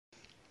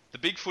The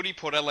Big Footy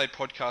Port Adelaide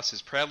podcast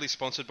is proudly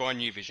sponsored by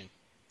New Vision.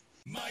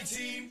 My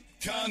team,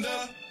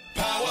 Conda,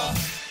 power.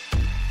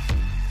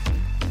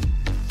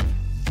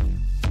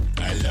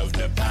 I love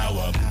the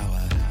power.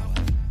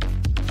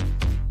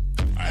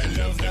 I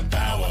love the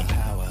power.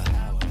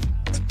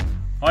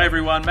 Hi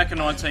everyone,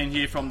 Macca19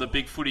 here from the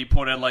Big Footy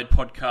Port Adelaide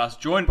podcast,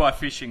 joined by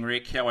Fishing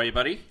Rick. How are you,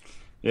 buddy?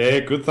 Yeah,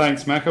 good,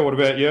 thanks, Macca. What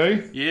about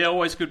you? Yeah,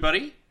 always good,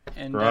 buddy.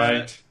 And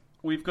Great.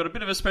 We've got a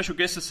bit of a special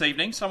guest this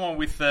evening, someone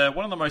with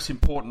one of the most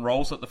important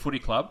roles at the footy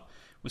club.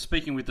 We're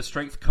speaking with the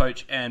strength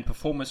coach and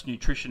performance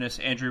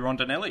nutritionist, Andrew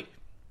Rondinelli.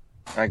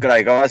 Good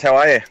day, guys. How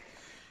are you?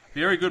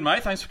 Very good,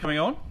 mate. Thanks for coming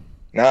on.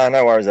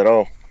 No worries at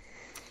all.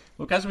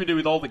 Look, as we do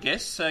with all the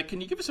guests,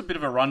 can you give us a bit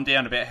of a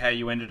rundown about how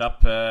you ended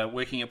up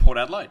working at Port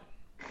Adelaide?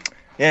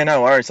 Yeah,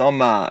 no worries. I'm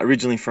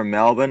originally from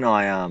Melbourne.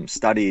 I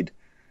studied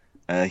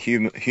a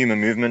human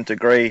movement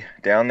degree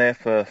down there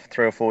for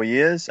 3 or 4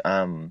 years.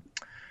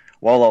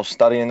 While I was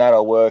studying that, I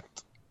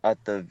worked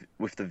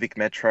with the Vic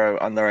Metro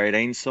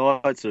under-18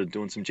 side, so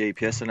doing some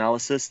GPS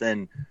analysis.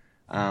 Then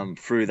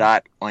through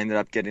that, I ended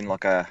up getting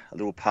like a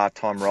little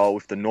part-time role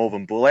with the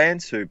Northern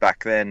Bullants, who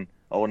back then,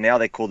 or now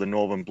they're called the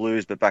Northern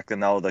Blues, but back then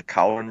they were the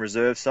Carlton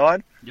Reserve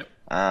side. Yep.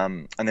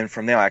 And then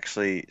from there, I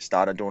actually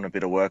started doing a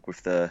bit of work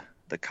with the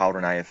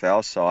Carlton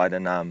AFL side.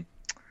 And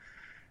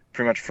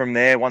pretty much from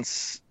there,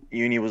 once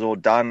uni was all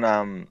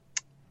done,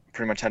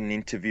 pretty much had an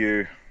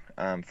interview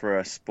for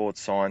a sports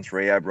science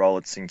rehab role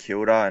at St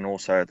Kilda, and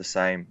also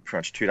pretty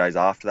much 2 days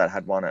after that,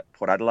 had one at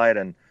Port Adelaide,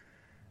 and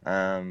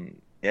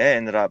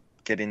ended up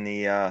getting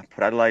the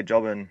Port Adelaide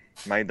job and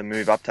made the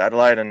move up to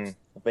Adelaide, and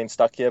I've been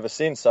stuck here ever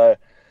since. So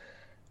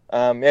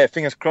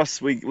fingers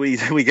crossed we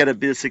get a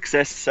bit of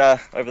success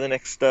over the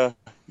next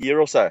year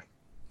or so.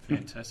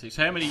 Fantastic.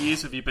 So how many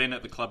years have you been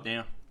at the club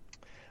now?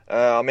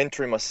 I'm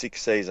entering my 6th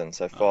season,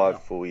 so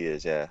 5 full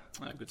years. Yeah.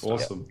 Oh, good stuff.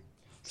 Awesome.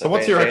 So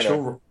what's your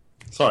actual?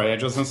 Sorry, I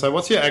was going to say,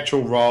 what's your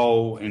actual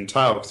role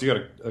entail? Because you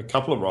got a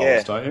couple of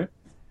roles, don't you?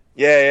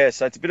 Yeah.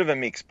 So it's a bit of a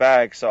mixed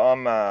bag. So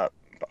I'm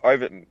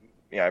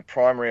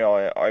primary.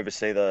 I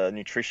oversee the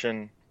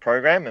nutrition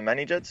program and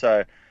manage it.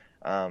 So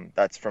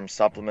that's from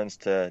supplements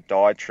to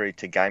dietary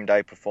to game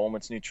day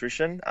performance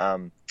nutrition.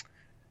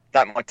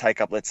 That might take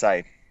up, let's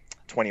say,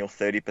 20 or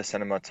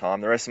 30% of my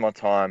time. The rest of my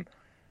time,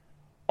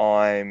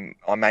 I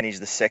manage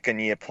the second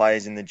year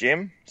players in the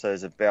gym. So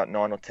there's about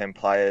 9 or 10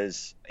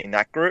 players in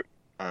that group.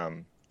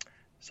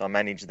 So I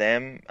manage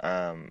them.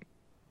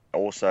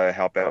 Also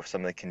help out with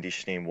some of the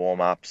conditioning,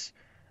 warm-ups,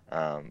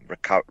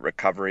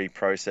 recovery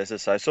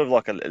processes. So sort of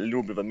like a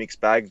little bit of a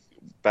mixed bag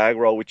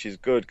role, which is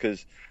good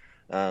because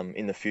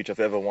in the future,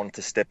 if I ever wanted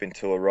to step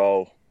into a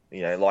role,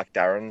 like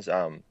Darren's,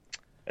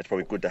 it's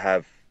probably good to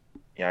have,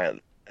 an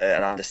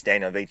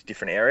understanding of each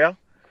different area.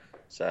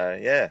 So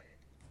yeah.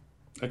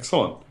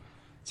 Excellent.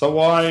 So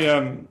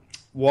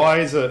why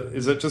is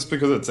it just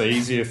because it's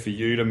easier for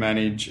you to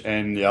manage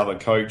and the other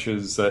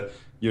coaches that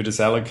you're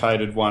just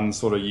allocated one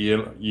sort of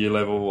year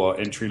level or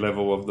entry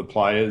level of the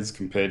players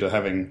compared to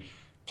having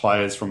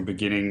players from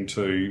beginning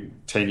to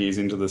 10 years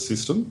into the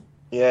system?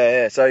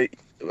 Yeah. So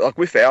like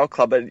with our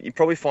club, you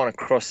probably find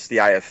across the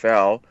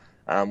AFL,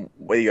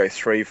 whether you go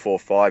 3, 4,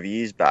 5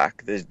 years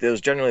back, there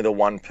was generally the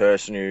one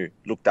person who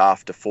looked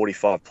after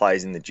 45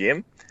 players in the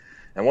gym.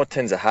 And what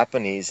tends to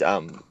happen is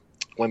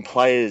when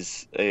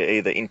players are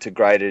either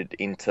integrated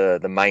into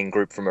the main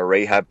group from a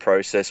rehab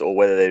process or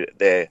whether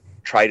they're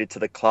traded to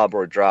the club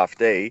or a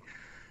draftee,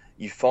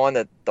 you find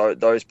that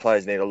those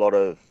players need a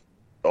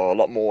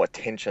lot more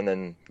attention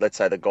than, let's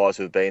say, the guys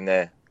who have been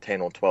there 10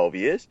 or 12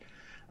 years.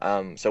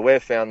 So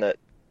we've found that,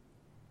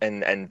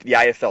 and the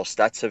AFL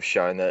stats have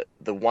shown that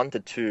the 1 to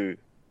 2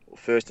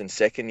 first and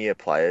second year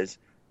players,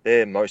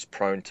 they're most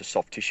prone to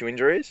soft tissue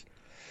injuries.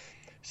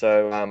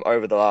 So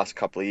over the last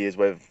couple of years,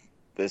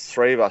 there's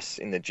 3 of us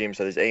in the gym.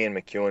 So there's Ian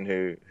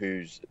McEwen,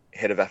 who's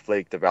head of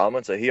athletic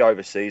development. So he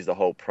oversees the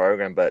whole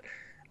program, but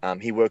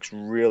he works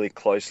really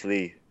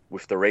closely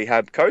with the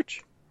rehab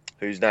coach,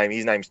 his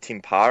name's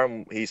Tim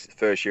Parham. He's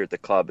first year at the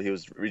club. He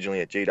was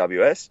originally at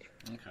GWS.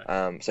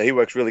 Okay. So he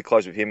works really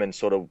close with him and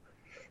sort of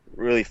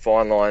really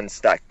fine lines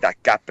that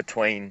gap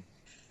between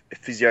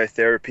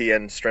physiotherapy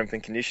and strength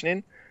and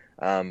conditioning.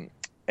 And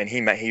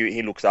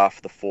he looks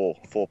after the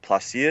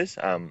 4+ years.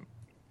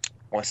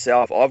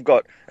 Myself,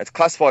 it's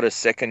classified as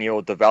second year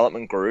or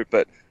development group,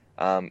 but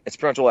it's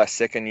pretty much all our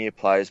second year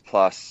players,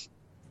 plus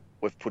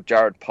we've put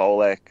Jared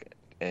Polek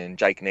and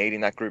Jake Need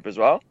in that group as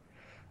well.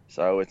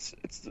 So it's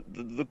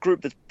the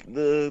group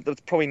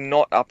that's probably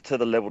not up to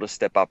the level to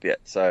step up yet.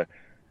 So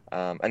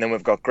and then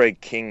we've got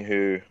Greg King,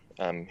 who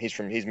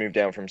he's moved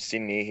down from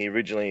Sydney. He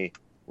originally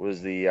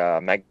was the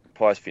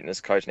Magpies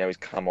fitness coach. Now he's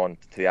come on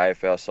to the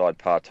AFL side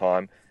part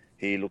time.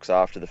 He looks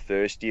after the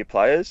first year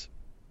players.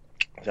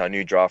 So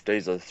new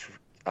draftees,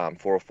 4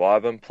 or 5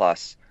 of them.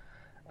 Plus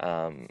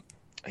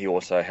he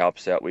also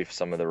helps out with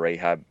some of the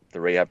rehab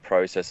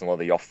process and a lot of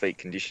the off-feet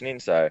conditioning.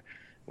 So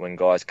when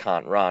guys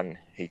can't run,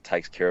 he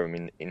takes care of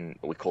them in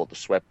we call it the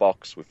sweat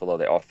box with a lot of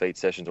their off-feet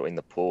sessions or in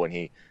the pool, and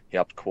he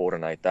helps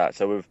coordinate that.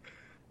 So we've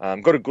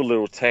got a good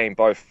little team,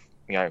 both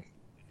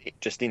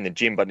just in the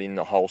gym, but in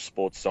the whole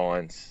sports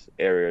science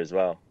area as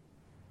well.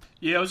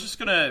 Yeah, I was just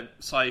going to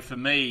say, for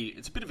me,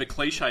 it's a bit of a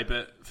cliche,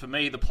 but for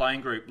me, the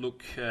playing group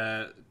look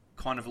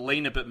kind of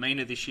leaner but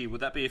meaner this year.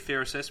 Would that be a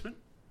fair assessment?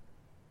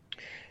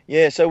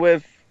 Yeah, so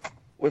we've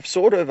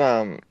sort of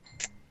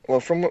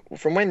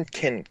from when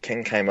Ken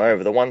came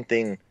over, the one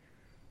thing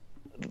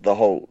the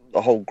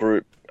whole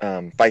group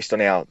based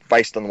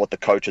on what the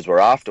coaches were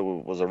after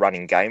was a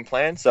running game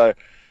plan. So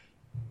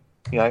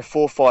 4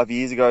 or 5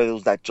 years ago, there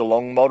was that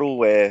Geelong model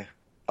where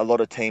a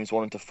lot of teams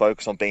wanted to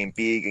focus on being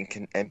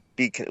big and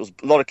big. It was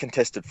a lot of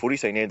contested footy,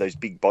 so you needed those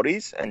big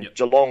bodies. And yep.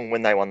 Geelong,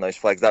 when they won those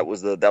flags, that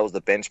was the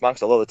benchmark.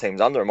 So a lot of the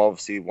teams under them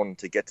obviously wanted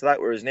to get to that.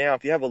 Whereas now,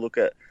 if you have a look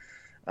at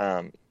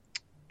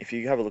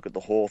the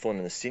Hawthorn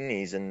and the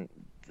Sydneys and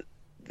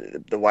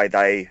the way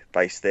they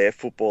base their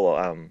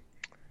football,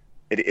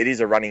 it is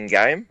a running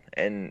game,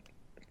 and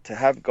to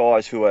have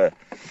guys who are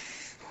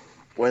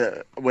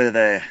whether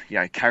they're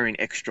carrying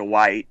extra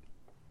weight.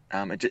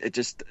 It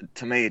just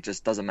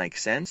doesn't make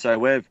sense. So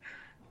we've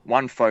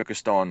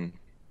focused on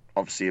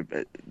obviously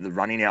the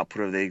running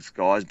output of these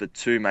guys, but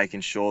 2, making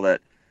sure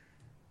that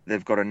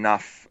they've got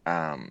enough,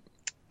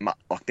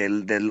 like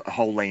their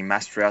whole lean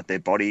mass throughout their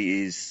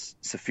body is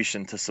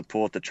sufficient to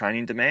support the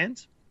training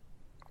demands.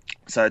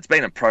 So it's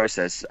been a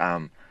process,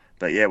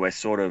 but yeah, we're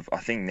I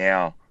think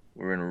now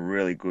we're in a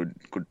really good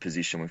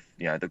position with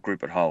the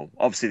group at whole.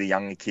 Obviously the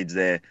younger kids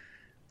they're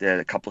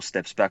a couple of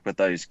steps back, but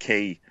those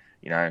key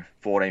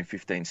 14,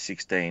 15,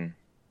 16,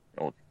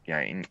 or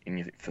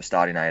for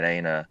starting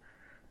 18 are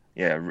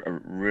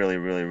really,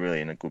 really,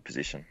 really in a good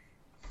position.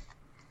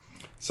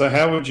 So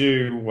how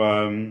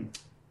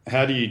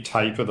do you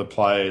taper the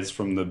players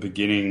from the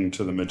beginning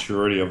to the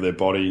maturity of their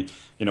body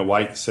in a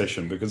weight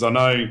session? Because I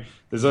know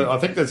I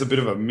think there's a bit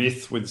of a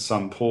myth with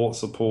some Port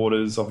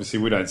supporters. Obviously,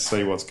 we don't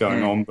see what's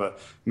going on, but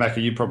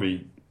Macca, you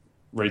probably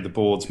read the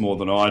boards more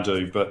than I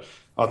do, but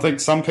I think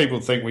some people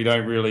think we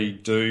don't really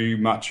do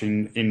much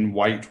in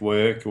weight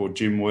work or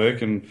gym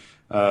work, and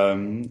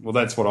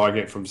that's what I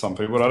get from some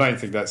people. But I don't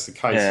think that's the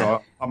case. Yeah.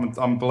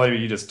 So I'm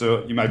believing you just do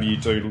it. Maybe you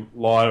do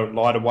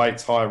lighter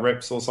weights, higher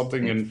reps, or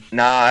something. And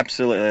no,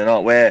 absolutely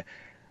not.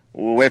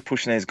 We're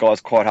pushing these guys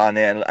quite hard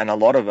now, and a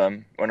lot of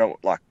them,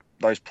 like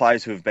those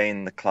players who have been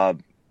in the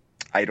club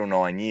 8 or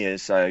 9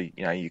 years. So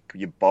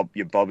your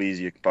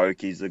Bobbies, your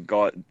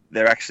Bokies,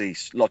 they're actually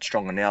a lot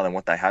stronger now than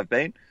what they have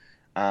been.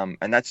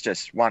 And that's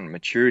just 1,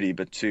 maturity,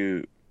 but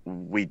 2,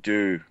 it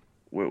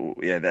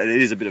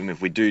is a bit of a myth.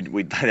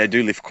 They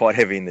do lift quite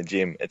heavy in the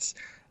gym. It's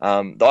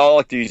I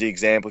like to use the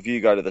example. If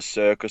you go to the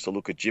circus or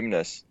look at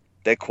gymnasts,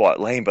 they're quite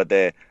lean, but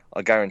I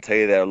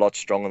guarantee you they're a lot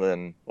stronger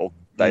than, or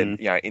they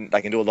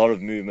they can do a lot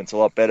of movements a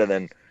lot better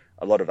than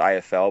a lot of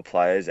AFL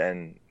players,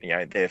 and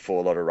therefore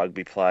a lot of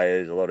rugby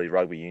players, a lot of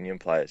rugby union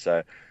players.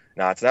 So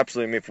no, it's an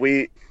absolute myth.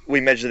 We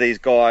measure these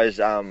guys.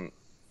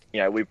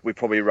 We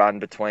probably run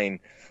between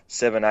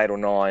 7, 8 or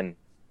 9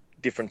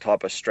 different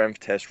type of strength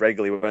tests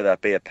regularly, whether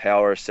that be a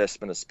power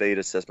assessment, a speed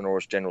assessment, or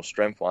a general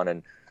strength one.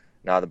 And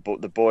the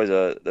boys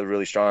they're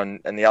really strong.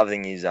 And the other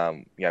thing is,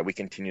 we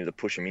continue to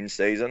push them in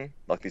season.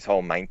 Like this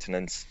whole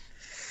maintenance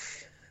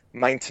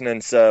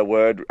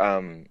word,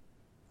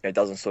 it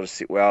doesn't sort of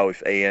sit well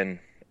with Ian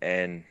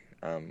and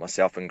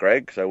myself and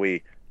Greg. So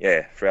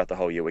throughout the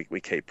whole year we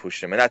keep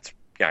pushing them, and that's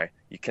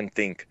you can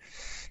think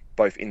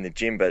both in the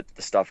gym, but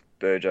the stuff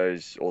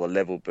Burjo's or the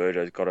level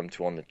Burjo's got them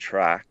to on the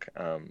track.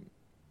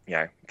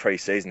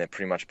 Pre-season they're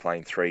pretty much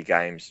playing 3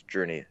 games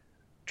during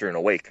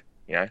a week.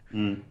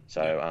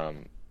 So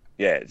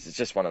it's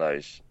just one of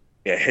those.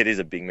 Yeah, it is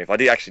a big myth. I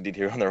did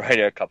hear on the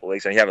radio a couple of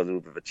weeks, and you have a little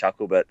bit of a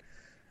chuckle, but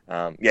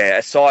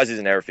size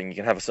isn't everything. You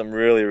can have some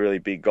really, really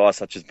big guys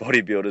such as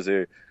bodybuilders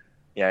who,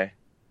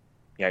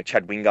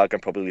 Chad Wingard can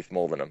probably lift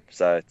more than them.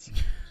 So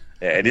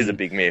it is a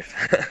big myth.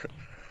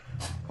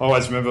 I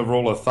always remember the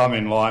rule of thumb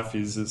in life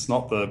is it's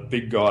not the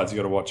big guys you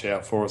got to watch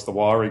out for, it's the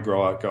wiry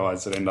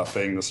guys that end up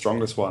being the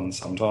strongest ones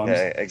sometimes.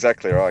 Yeah,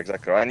 exactly right.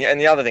 And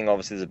the other thing,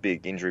 obviously, is a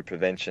big injury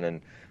prevention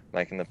and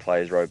making the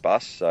players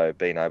robust. So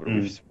being able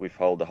to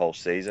withhold the whole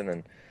season,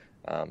 and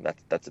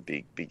that's a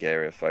big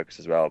area of focus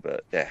as well.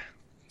 But yeah.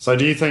 So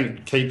do you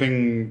think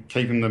keeping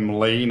them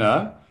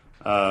leaner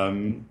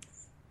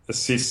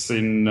assists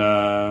in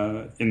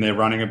their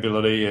running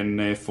ability and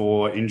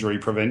therefore injury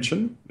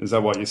prevention? Is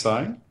that what you're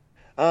saying?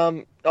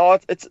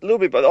 It's a little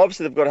bit, but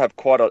obviously they've got to have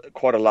quite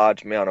a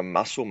large amount of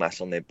muscle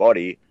mass on their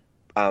body.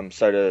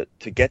 So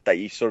to get that,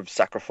 you sort of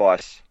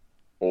sacrifice,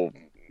 or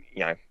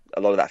a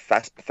lot of that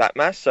fat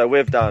mass. So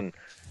we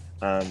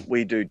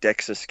do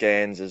DEXA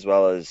scans as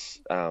well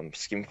as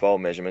skin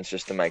fold measurements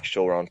just to make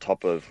sure we're on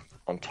top of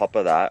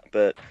that.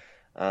 But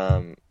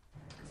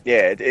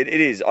it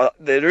is.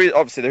 There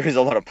is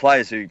a lot of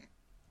players who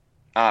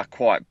are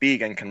quite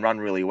big and can run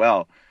really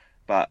well,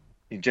 but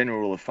the general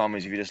rule of thumb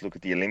is if you just look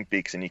at the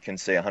Olympics and you can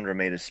see a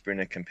 100-meter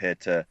sprinter compared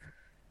to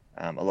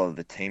a lot of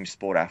the team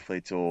sport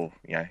athletes or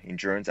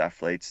endurance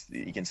athletes,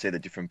 you can see the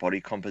different body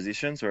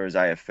compositions. Whereas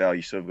AFL,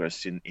 you sort of got to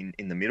sit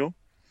in the middle.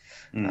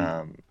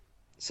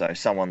 So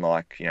someone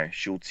like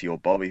Schultze or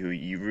Bobby, who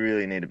you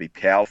really need to be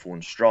powerful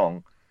and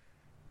strong,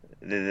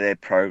 their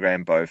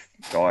program, both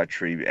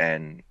dietary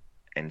and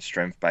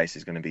strength base,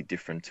 is going to be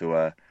different to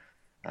a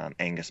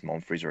Angus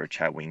Monfries or a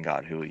Chad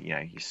Wingard, who are,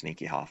 your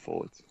sneaky half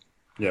forwards.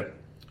 Yep.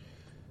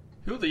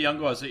 Who are the young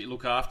guys that you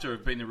look after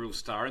have been the real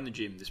star in the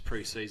gym this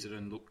pre-season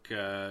and look,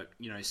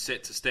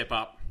 set to step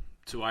up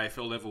to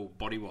AFL level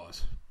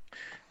body-wise?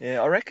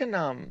 Yeah, I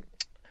reckon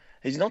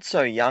he's not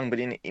so young, but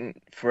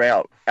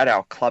at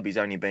our club he's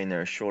only been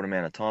there a short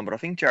amount of time. But I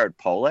think Jared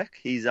Polek,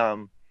 he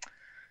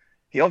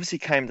obviously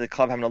came to the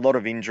club having a lot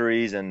of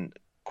injuries and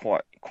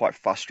quite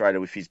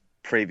frustrated with his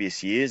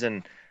previous years,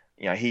 and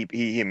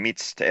he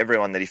admits to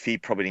everyone that if he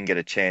probably didn't get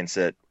a chance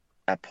at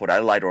Port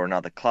Adelaide or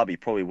another club, he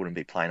probably wouldn't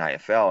be playing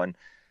AFL.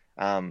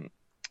 And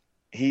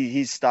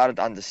he's started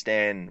to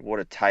understand what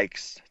it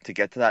takes to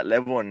get to that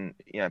level. And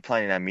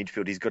playing in our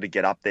midfield, he's got to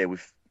get up there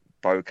with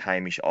Bo,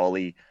 Hamish,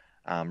 Ollie,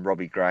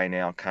 Robbie Gray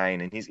now,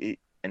 Kane,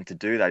 and to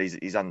do that,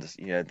 he's under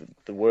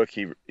the work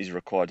he is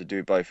required to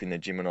do both in the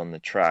gym and on the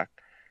track.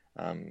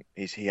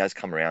 He has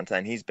come around to that,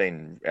 and he's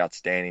been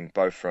outstanding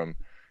both from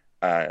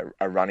a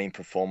running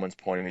performance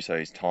point of view, so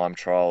his time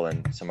trial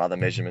and some other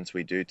measurements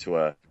we do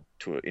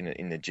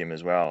in the gym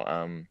as well.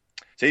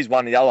 So he's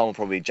one. The other one will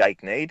probably be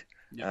Jake Need.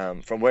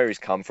 Yep. From where he's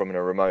come from in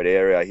a remote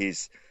area,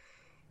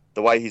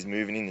 the way he's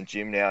moving in the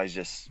gym now is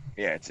just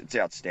it's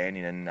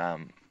outstanding,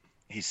 and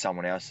he's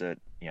someone else that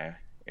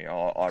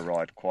I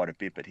ride quite a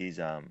bit, but he's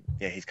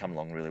come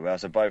along really well.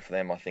 So both of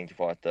them, I think, if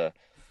I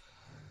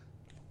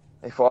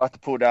have to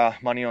put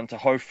money on to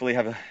hopefully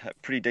have a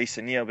pretty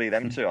decent year, it'll be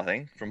them two, I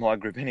think, from my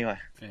group anyway.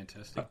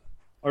 Fantastic.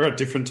 I've got a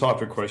different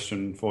type of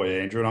question for you,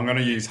 Andrew, and I'm going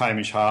to use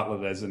Hamish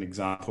Hartlett as an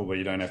example where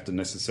you don't have to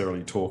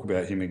necessarily talk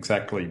about him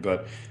exactly,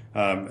 but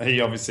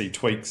he obviously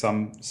tweaked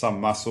some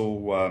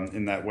muscle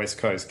in that West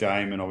Coast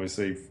game, and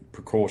obviously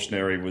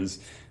precautionary was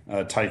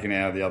taken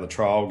out of the other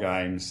trial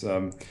games.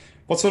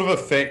 What sort of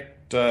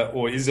effect,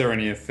 or is there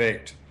any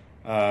effect,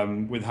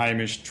 with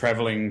Hamish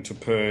travelling to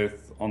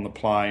Perth on the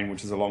plane,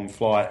 which is a long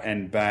flight,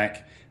 and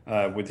back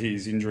with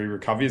his injury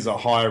recovery? Is it a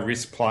higher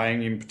risk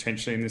playing him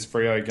potentially in this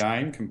Freo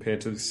game compared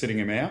to sitting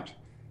him out?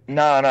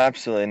 No,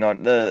 absolutely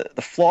not. The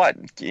flight,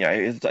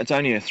 it's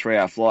only a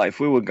 3-hour flight. If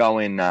we were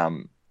going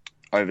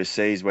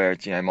overseas where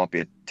it's, might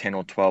be a 10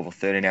 or 12 or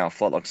 13-hour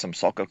flight like some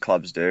soccer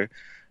clubs do,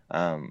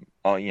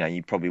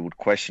 you probably would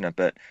question it.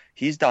 But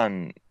he's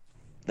done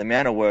the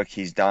amount of work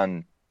he's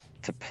done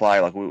to play.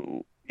 Like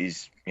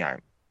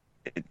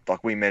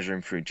we measure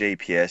him through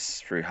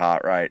GPS, through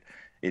heart rate.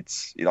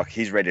 It's like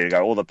he's ready to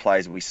go. All the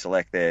players we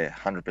select, they're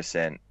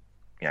 100%,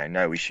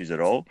 no issues at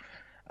all.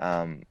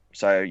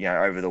 So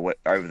over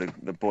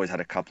the boys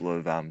had a couple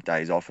of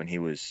days off, and he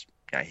was,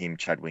 him,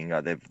 Chad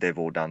Winger, they've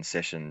all done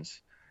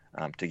sessions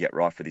to get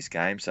right for this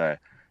game. So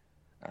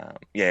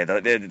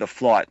the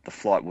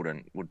flight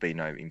would be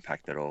no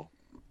impact at all.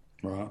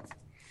 Right,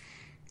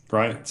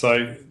 great.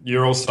 So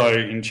you're also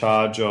in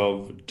charge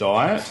of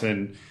diet,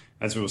 and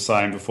as we were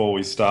saying before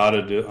we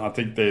started, I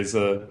think it's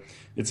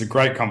a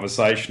great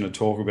conversation to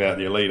talk about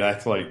the elite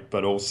athlete,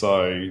 but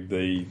also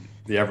the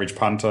average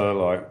punter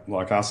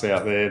like us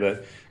out there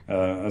that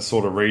are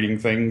sort of reading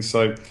things.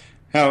 So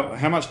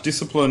how much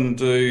discipline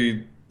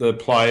do the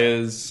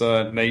players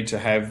need to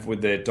have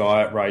with their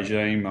diet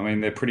regime? I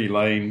mean, they're pretty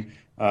lean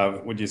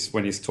when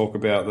you talk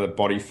about the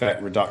body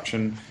fat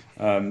reduction.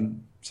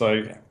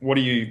 So what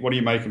do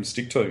you make them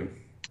stick to?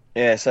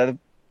 Yeah, so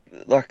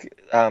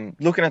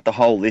looking at the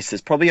whole list,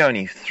 there's probably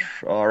only,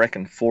 I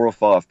reckon, 4 or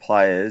 5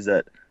 players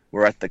that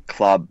were at the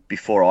club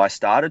before I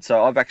started.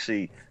 So I've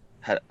actually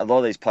had a lot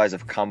of these players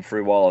have come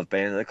through while I've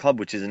been at the club,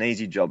 which is an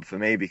easy job for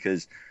me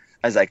because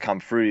as they come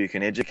through, you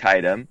can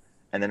educate them,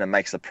 and then it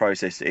makes the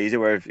process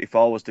easier. Where if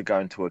I was to go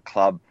into a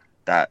club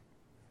that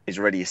is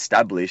already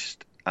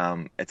established,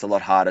 it's a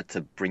lot harder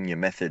to bring your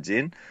methods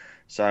in.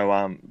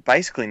 So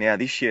basically now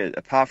this year,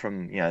 apart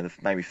from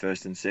maybe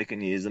first and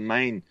second years, the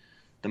main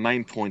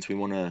points we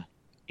want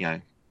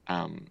to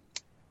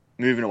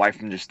moving away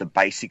from just the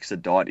basics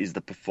of diet is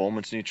the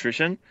performance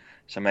nutrition.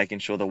 So making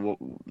sure that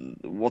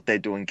what they're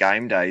doing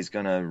game day is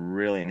going to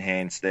really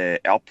enhance their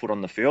output on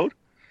the field.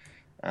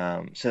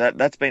 So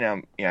that's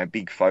been a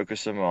big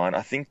focus of mine.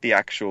 I think the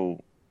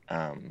actual,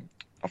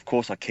 of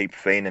course, I keep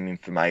feeding them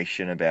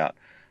information about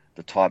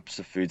the types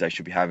of foods they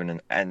should be having,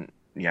 and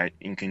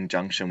in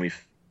conjunction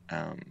with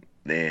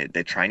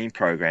their training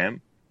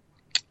program.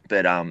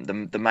 But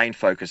the main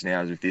focus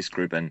now is with this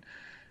group, and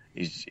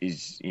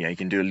is you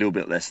can do a little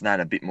bit less than that,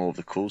 a bit more of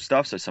the cool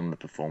stuff. So some of the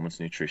performance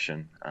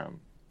nutrition,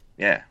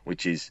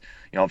 which is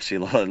obviously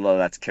a lot of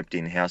that's kept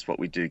in house what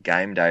we do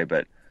game day,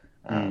 but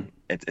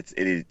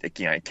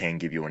it can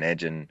give you an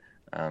edge, and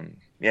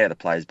the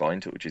players buy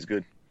into it, which is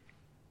good.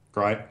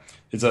 Great.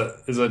 Is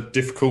it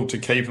difficult to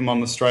keep them on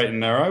the straight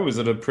and narrow? Is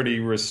it a pretty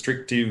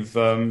restrictive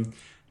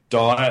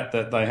diet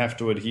that they have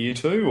to adhere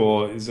to,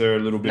 or is there a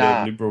little bit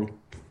of liberal?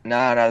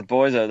 No,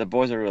 the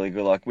boys are really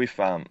good. Like with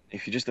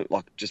if you just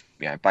look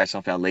based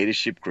off our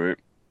leadership group,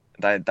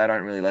 they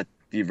don't really let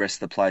the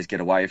rest of the players get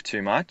away with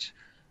too much.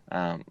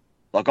 I'm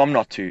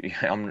not a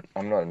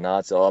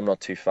nerd, so I'm not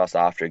too fussed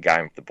after a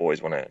game if the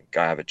boys want to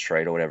go have a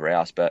treat or whatever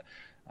else. But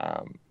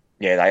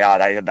Yeah, they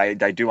are.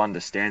 They do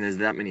understand there's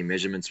that many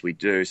measurements we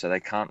do, so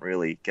they can't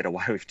really get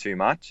away with too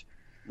much.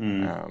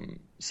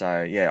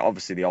 So yeah,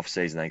 obviously the off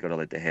season they got to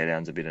let their hair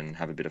down a bit and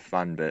have a bit of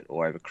fun,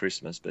 or over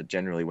Christmas. But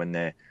generally when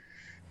they're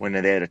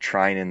there to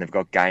train and they've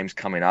got games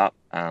coming up,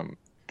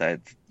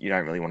 you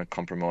don't really want to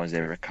compromise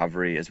their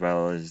recovery as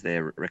well as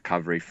their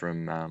recovery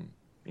from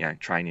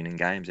training and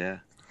games. Yeah.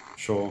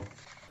 Sure.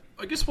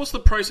 I guess what's the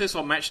process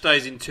on match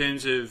days in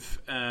terms of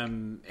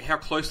how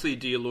closely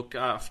do you look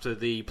after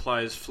the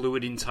players'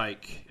 fluid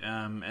intake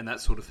and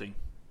that sort of thing?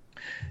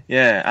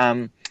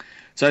 Yeah.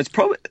 So it's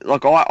probably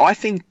like I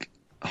think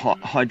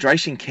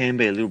hydration can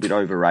be a little bit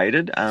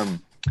overrated.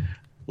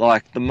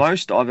 Like the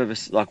most I've ever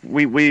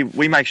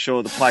we make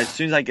sure the players, as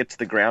soon as they get to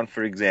the ground,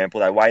 for example,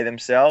 they weigh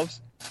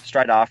themselves.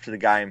 Straight after the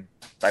game,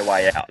 they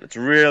weigh out. It's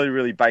a really,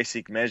 really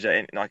basic measure,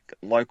 and like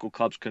local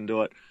clubs can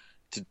do it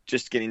to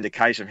just get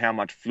indication of how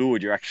much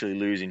fluid you're actually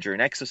losing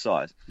during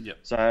exercise. Yep.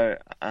 So,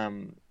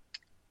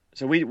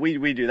 so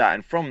we do that,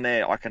 and from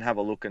there I can have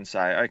a look and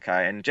say,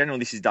 okay. And generally,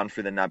 this is done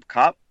through the NAB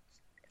Cup.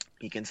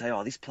 You can say,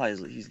 oh, this player's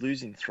he's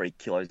losing 3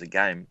 kilos a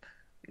game.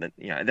 That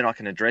and then I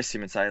can address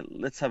him and say,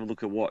 let's have a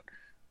look at what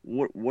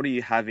are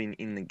you having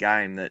in the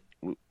game that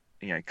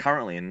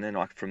currently, and then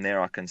from there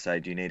I can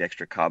say, do you need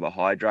extra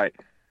carbohydrate?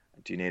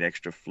 Do you need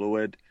extra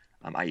fluid?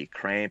 Are you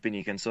cramping?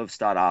 You can sort of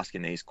start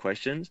asking these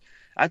questions.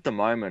 At the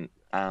moment,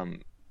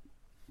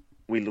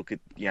 we look at,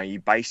 you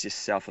base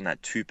yourself on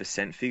that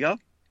 2% figure.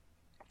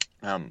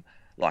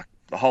 Like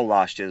the whole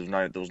last year,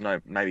 there was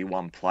no maybe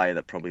one player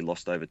that probably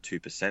lost over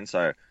 2%.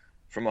 So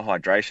from a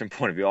hydration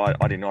point of view,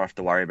 I did not have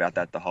to worry about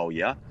that the whole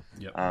year.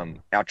 Yep.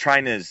 Our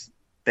trainers,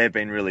 they've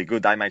been really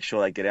good. They make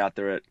sure they get out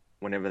there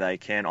whenever they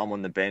can. I'm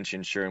on the bench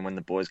ensuring when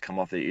the boys come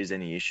off, there is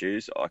any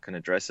issues, I can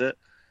address it.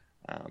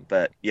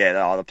 But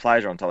yeah, the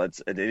players are on top.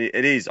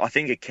 It is. I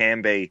think it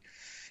can be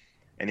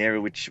an area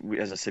which,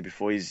 as I said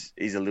before, is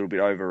a little bit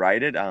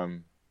overrated.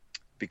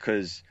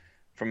 Because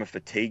from a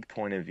fatigue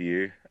point of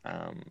view,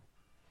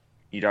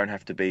 you don't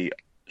have to be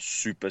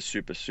super,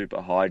 super, super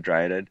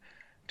hydrated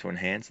to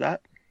enhance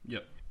that.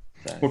 Yep.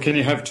 So, Well, can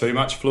you have too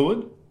much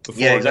fluid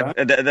before yeah, a game?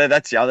 exactly.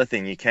 That's the other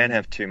thing. You can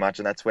have too much,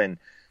 and that's when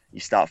you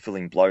start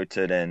feeling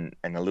bloated and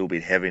a little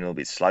bit heavy and a little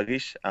bit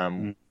sluggish.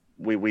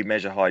 We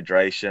measure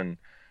hydration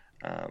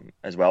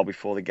as well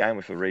before the game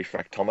with a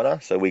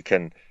refractometer,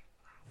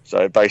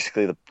 so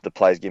basically the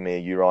players give me a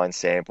urine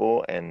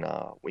sample and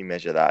we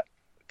measure that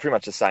pretty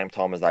much the same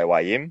time as they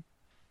weigh in,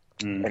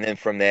 and then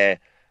from there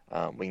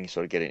we can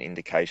sort of get an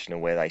indication of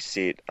where they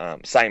sit.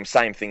 Same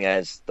thing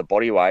as the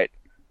body weight.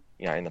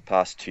 In the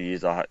past 2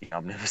 years,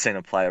 I've never seen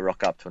a player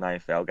rock up to an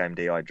AFL game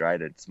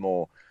dehydrated. It's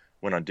more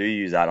when I do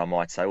use that, I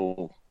might say,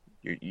 well,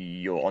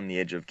 you're on the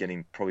edge of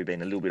probably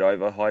being a little bit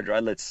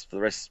overhydrated.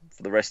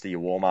 For the rest of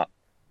your warm up,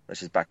 let's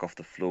just back off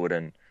the fluid,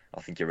 and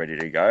I think you're ready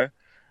to go.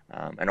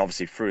 And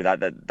obviously through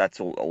that's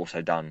all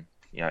also done,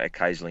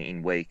 occasionally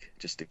in week,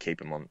 just to keep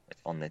them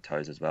on their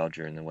toes as well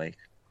during the week.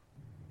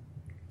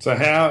 So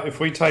if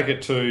we take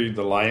it to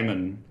the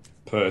layman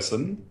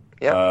person,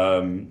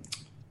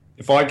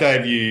 if I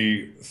gave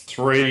you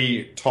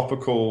 3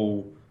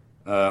 topical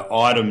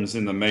items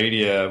in the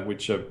media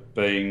which are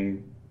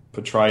being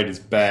portrayed as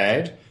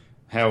bad,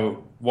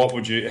 how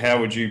would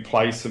you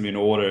place them in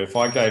order? If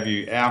I gave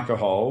you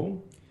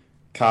alcohol,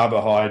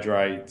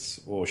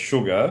 carbohydrates, or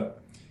sugar,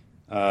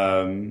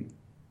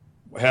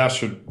 how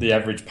should the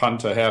average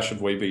punter? How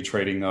should we be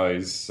treating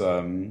those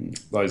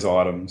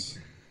items?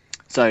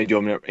 So do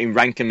you want me to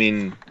rank them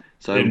in?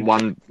 So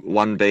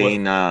one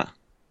being the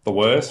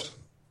worst.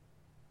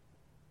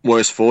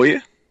 Worst for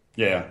you?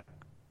 Yeah.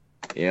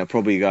 Yeah, I'll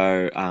probably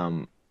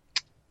go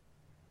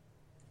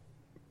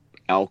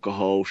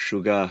alcohol,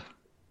 sugar,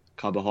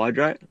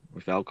 carbohydrate,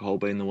 with alcohol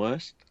being the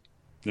worst.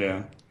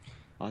 Yeah.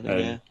 I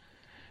think,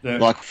 yeah.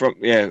 Like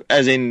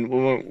as in,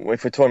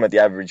 if we're talking about the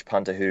average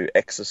punter who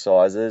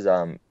exercises,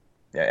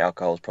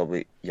 alcohol is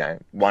probably,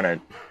 it's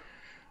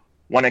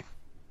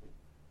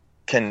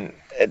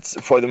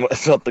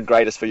not the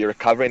greatest for your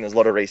recovery, and there's a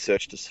lot of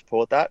research to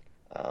support that.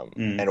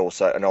 And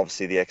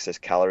obviously the excess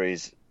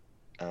calories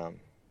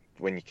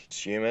when you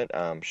consume it.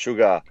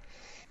 Sugar,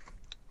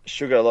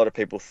 a lot of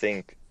people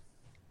think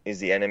is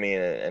the enemy,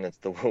 and it's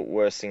the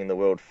worst thing in the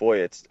world for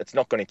you. It's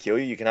not going to kill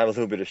you. You can have a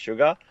little bit of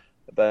sugar,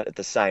 but at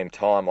the same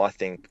time, I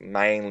think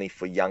mainly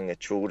for younger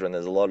children,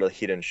 there's a lot of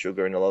hidden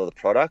sugar in a lot of the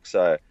products.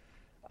 So,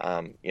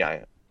 I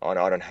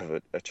don't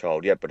have a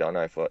child yet, but I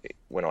know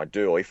when I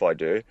do, or if I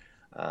do,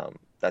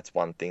 that's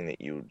one thing that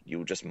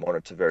you'll just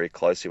monitor very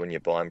closely when you're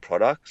buying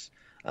products.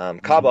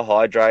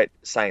 Carbohydrate,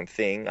 same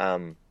thing.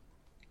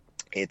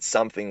 It's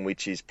something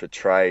which is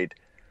portrayed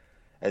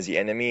as the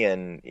enemy,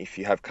 and if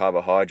you have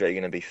carbohydrate,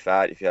 you're going to be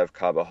fat. If you have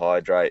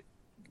carbohydrate,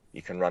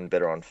 you can run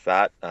better on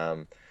fat.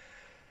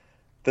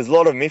 There's a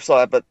lot of myths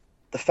like that, but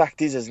the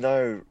fact is there's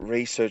no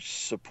research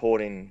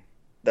supporting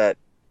that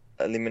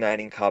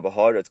eliminating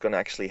carbohydrate is going to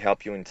actually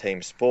help you in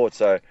team sport.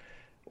 So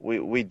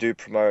we do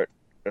promote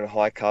a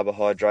high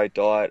carbohydrate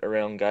diet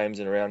around games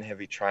and around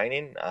heavy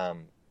training.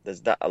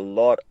 There's a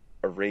lot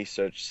of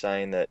research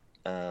saying that,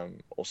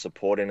 or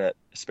supporting it,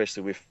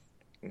 especially with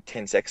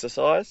intense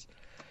exercise.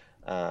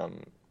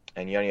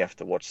 And you only have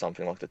to watch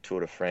something like the Tour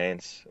de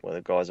France, where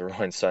the guys are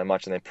riding so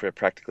much and they're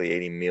practically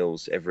eating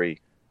meals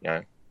every,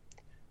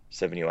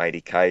 70 or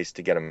 80 Ks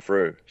to get them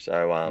through.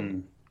 So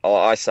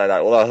I say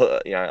that, although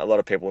a lot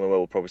of people in the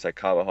world will probably say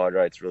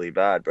carbohydrates really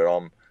bad, but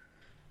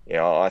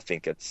I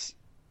think it's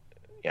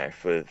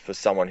for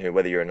someone who,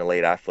 whether you're an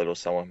elite athlete or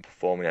someone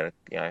performing at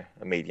a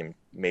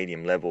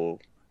medium level,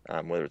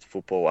 whether it's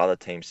football or other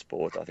team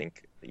sports, I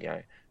think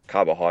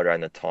carbohydrate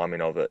and the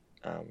timing of it,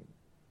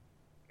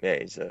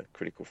 is a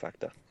critical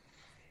factor.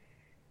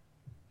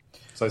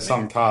 So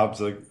some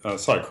carbs are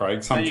sorry,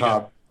 Craig.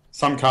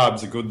 Some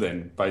carbs are good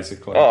then,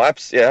 basically. Oh,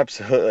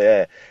 absolutely,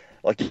 yeah.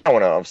 Like, you don't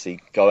want to obviously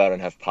go out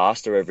and have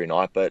pasta every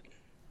night, but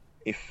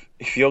if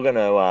you're going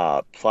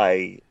to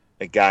play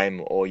a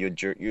game or you're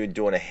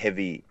doing a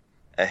heavy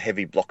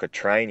block of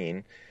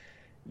training,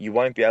 you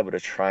won't be able to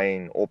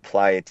train or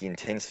play at the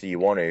intensity you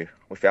want to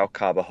without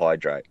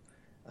carbohydrate.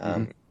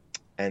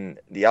 And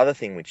the other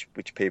thing which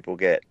people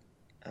get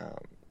a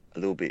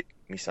little bit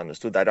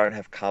misunderstood, they don't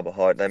have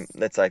carbohydrate.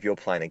 Let's say if you're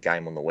playing a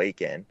game on the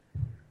weekend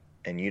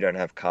and you don't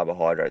have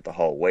carbohydrate the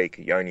whole week,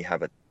 you only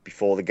have it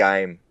before the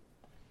game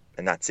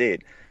and that's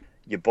it.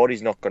 Your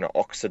body's not going to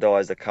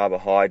oxidize the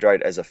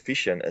carbohydrate as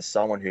efficient as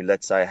someone who,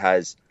 let's say,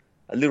 has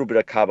a little bit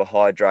of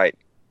carbohydrate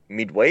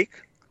midweek,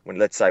 when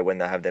they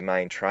have their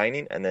main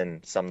training, and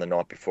then some the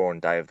night before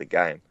and day of the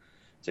game.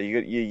 So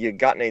your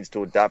gut needs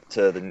to adapt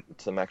to the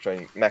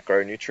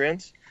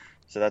macronutrients.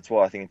 So that's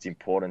why I think it's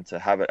important to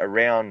have it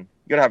around.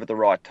 You got to have it at the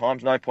right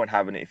times. No point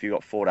having it if you've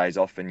got 4 days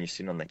off and you're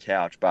sitting on the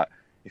couch. But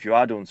if you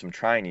are doing some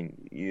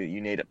training,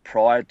 you need it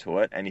prior to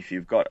it. And if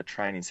you've got a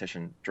training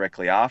session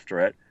directly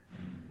after it,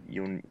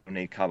 you'll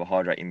need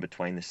carbohydrate in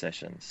between the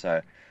sessions.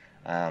 So,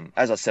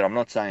 as I said, I'm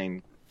not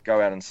saying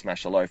go out and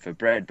smash a loaf of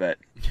bread, but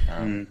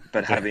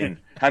having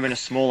a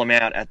small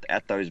amount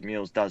at those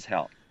meals does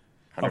help.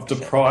 100%. I've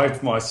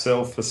deprived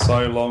myself for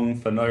so long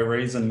for no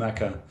reason,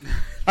 Macca.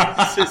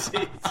 That's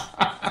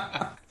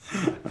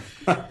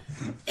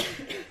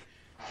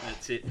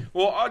it.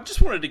 Well, I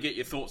just wanted to get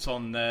your thoughts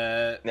on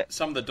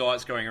some of the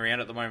diets going around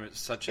at the moment,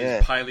 such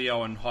as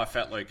paleo and high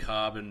fat, low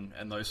carb,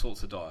 and those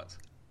sorts of diets.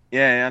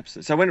 Yeah,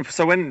 absolutely.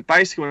 So when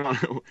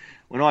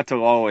I talk,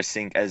 I always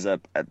think as the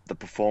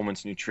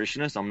performance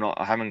nutritionist.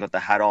 I haven't got the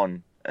hat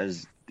on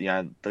as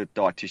the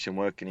dietitian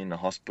working in a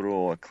hospital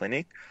or a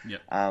clinic. Yeah.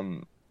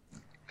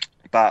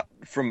 But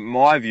from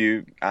my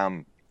view,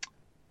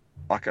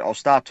 I'll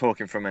start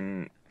talking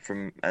from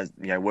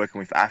working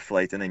with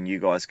athletes, and then you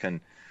guys can,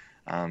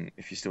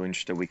 if you're still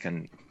interested, we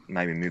can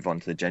maybe move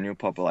on to the general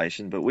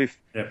population. But with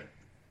the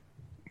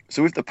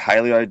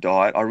paleo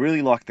diet, I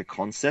really like the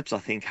concepts. I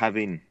think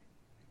having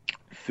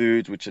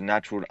foods which are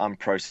natural and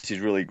unprocessed is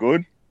really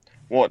good.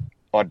 What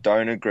I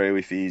don't agree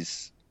with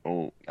is,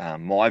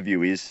 my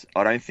view is,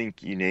 I don't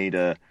think you need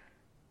to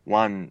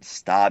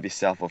starve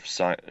yourself of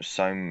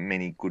so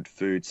many good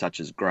foods such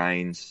as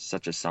grains,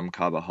 such as some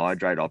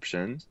carbohydrate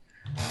options,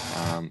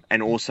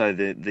 and also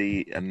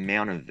the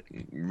amount of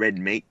red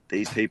meat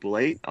these people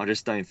eat. I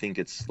just don't think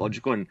it's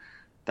logical, and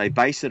they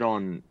base it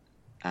on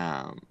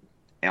our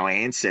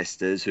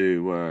ancestors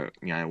who were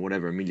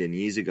a million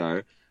years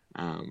ago.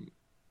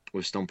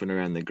 Were stomping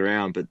around the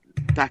ground, but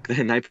back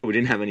then they probably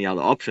didn't have any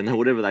other option.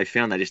 Whatever they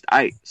found, they just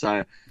ate.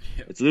 So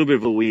it's a little bit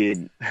of a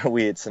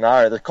weird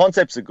scenario. The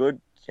concepts are good.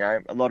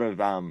 A lot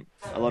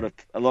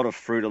of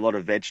fruit, a lot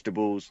of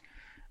vegetables,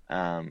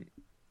 a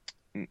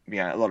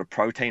lot of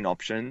protein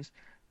options.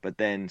 But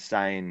then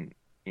saying,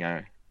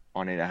 I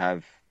need to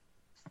have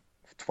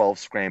 12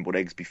 scrambled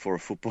eggs before a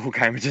football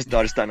game. I just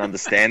don't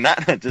understand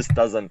that. It just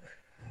doesn't.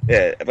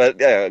 Yeah,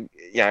 but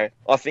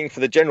I think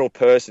for the general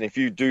person, if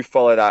you do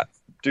follow that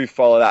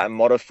and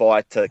modify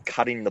it to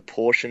cutting the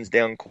portions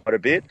down quite a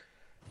bit,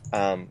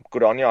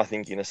 good on you. I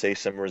think you're going to see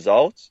some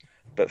results.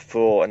 But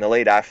for an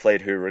elite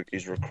athlete who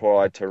is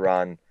required to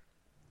run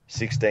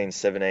 16,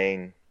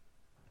 17,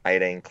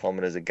 18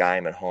 kilometers a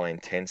game at high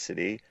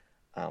intensity,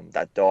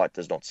 that diet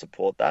does not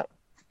support that.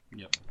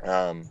 Yep.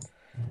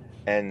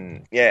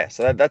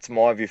 So that's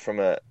my view from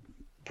a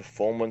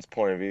performance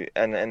point of view.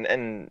 And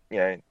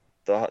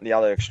the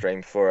other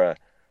extreme for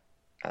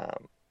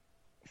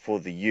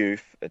the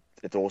youth,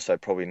 it's also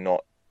probably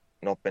not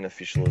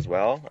beneficial as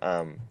well.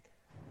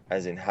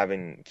 As in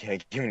having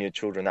giving your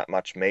children that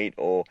much meat,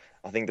 or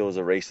I think there was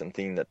a recent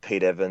thing that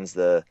Pete Evans,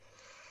 the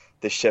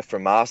chef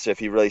from MasterChef,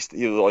 he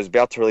was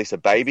about to release a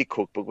baby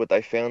cookbook, but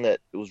they found that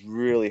it was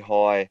really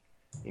high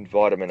in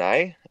vitamin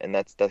A, and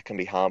that can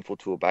be harmful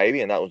to a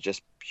baby, and that was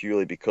just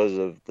purely because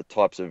of the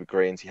types of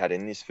ingredients he had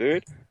in this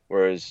food.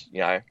 Whereas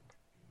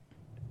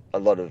a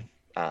lot of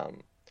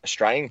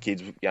Australian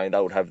kids, they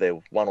would have their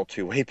 1 or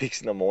 2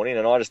 Weet-Bix in the morning,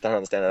 and I just don't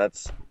understand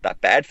that's that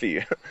bad for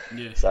you.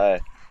 Yeah. So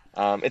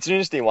it's an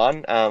interesting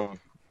one.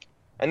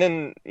 And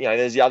then,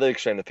 there's the other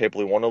extreme, the people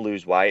who want to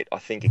lose weight. I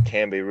think it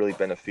can be really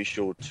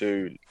beneficial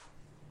to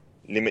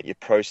limit your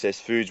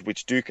processed foods,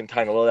 which do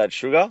contain a lot of that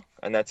sugar,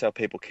 and that's how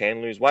people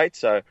can lose weight.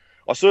 So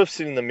I sort of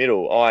sit in the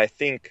middle. I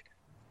think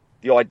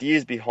the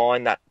ideas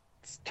behind that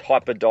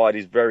type of diet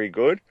is very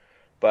good,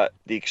 but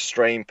the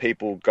extreme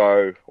people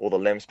go, or the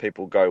LEMS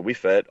people go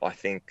with it, I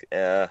think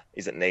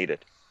isn't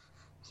needed.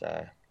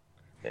 So,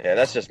 yeah,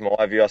 that's just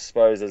my view. I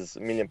suppose there's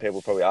a million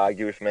people probably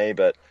argue with me,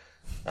 but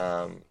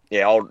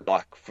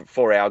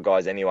for our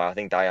guys anyway, I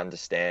think they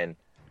understand,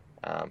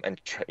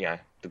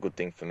 the good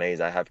thing for me is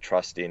they have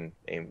trust in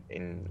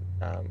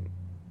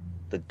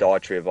the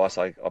dietary advice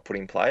I put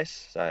in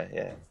place. So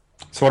yeah.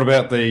 So what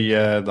about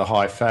the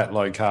high fat,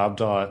 low carb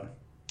diet?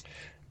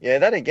 Yeah,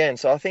 that again.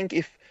 So I think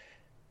if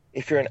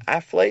you're an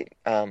athlete,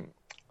 to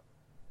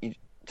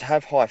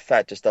have high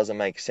fat just doesn't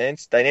make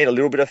sense. They need a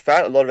little bit of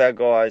fat. A lot of our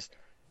guys,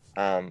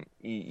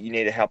 you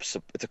need to help.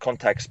 It's a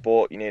contact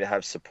sport. You need to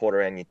have support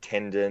around your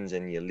tendons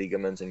and your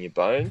ligaments and your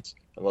bones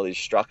and all these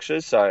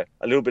structures. So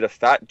a little bit of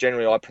fat.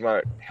 Generally, I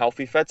promote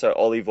healthy fat. So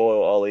olive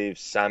oil,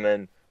 olives,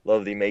 salmon, a lot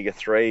of the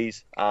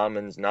omega-3s,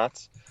 almonds,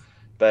 nuts.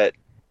 But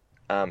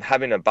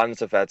having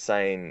abundance of fat,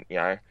 saying,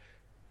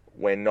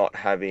 we're not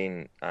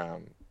having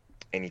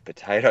any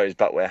potatoes,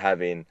 but we're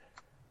having,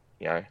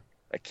 a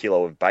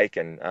kilo of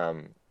bacon.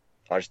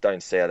 I just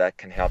don't see how that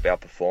can help our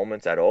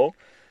performance at all.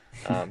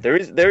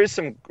 There is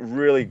some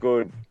really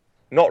good,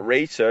 not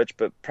research,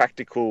 but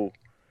practical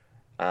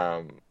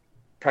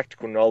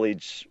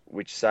knowledge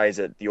which says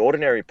that the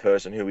ordinary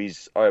person who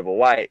is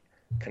overweight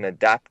can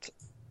adapt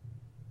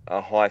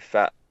a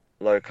high-fat,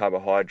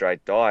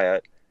 low-carbohydrate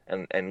diet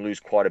and lose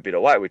quite a bit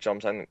of weight, which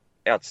I'm saying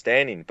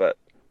outstanding. But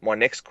my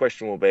next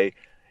question will be,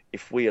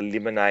 if we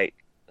eliminate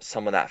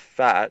some of that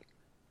fat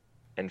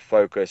and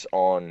focus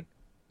on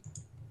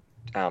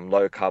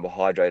low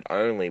carbohydrate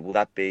only, will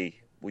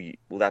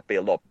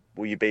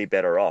you be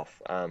better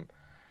off?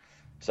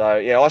 So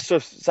yeah,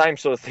 same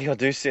sort of thing I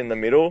do see in the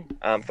middle.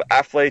 For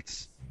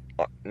athletes,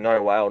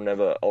 no way,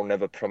 I'll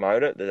never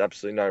promote it. There's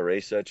absolutely no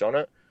research on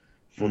it.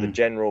 For the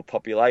general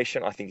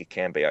population, I think it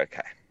can be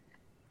okay.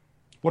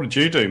 What did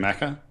you do,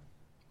 Macca?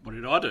 What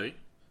did I do?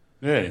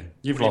 Yeah,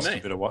 you've lost a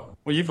bit of weight.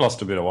 Well, you've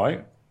lost a bit of weight.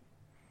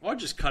 I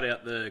just cut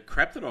out the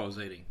crap that I was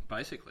eating,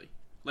 basically.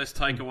 Less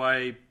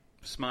takeaway,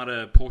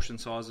 smarter portion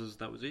sizes.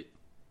 That was it.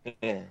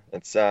 Yeah,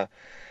 it's a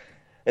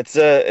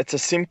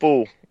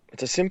simple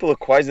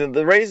equation.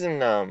 The reason,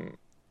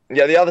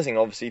 the other thing,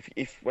 obviously,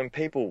 if when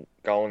people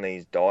go on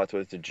these diets,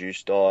 whether it's a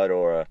juice diet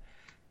or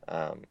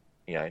a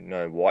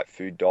no white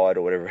food diet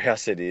or whatever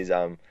else it is,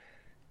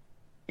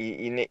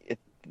 you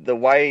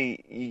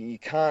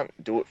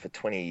can't do it for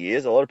 20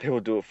 years. A lot of people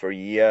do it for a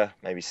year,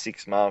 maybe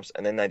 6 months,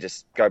 and then they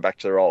just go back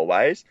to their old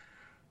ways.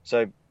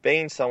 So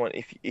being someone,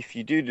 if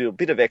you do a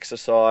bit of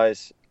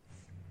exercise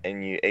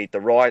and you eat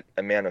the right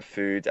amount of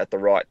foods at the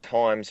right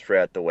times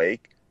throughout the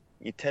week,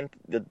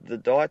 the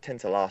diet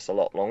tends to last a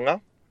lot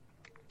longer.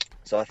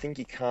 So I think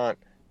you can't,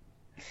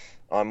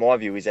 my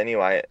view is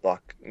anyway,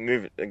 like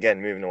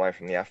moving away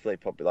from the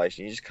athlete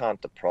population, you just can't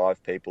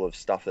deprive people of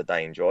stuff that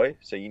they enjoy.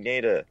 So you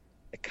need to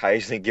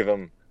occasionally give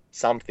them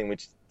something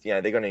which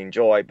they're going to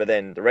enjoy, but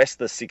then the rest of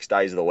the 6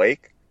 days of the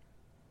week,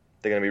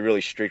 they're going to be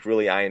really strict,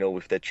 really anal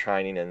with their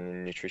training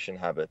and nutrition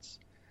habits.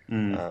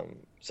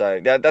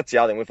 So that's the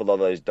other thing with a lot of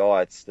those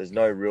diets. There's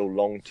no real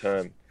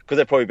long-term, because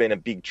they've probably been a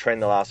big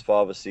trend the last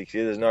 5 or 6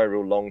 years, there's no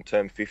real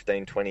long-term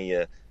 15,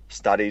 20-year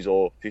studies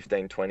or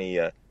 15,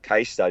 20-year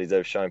case studies that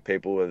have shown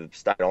people who have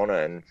stayed on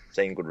it and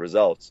seen good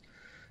results.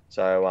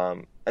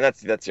 So, and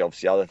that's the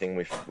obviously other thing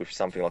with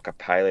something like a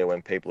paleo,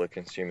 when people are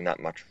consuming that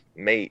much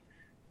meat,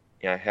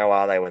 how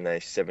are they when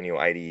they're 70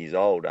 or 80 years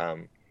old?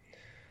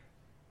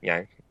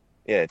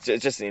 It's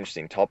just an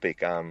interesting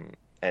topic.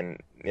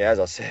 And as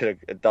I said,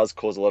 it does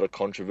cause a lot of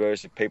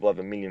controversy. People have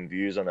a million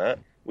views on it,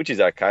 which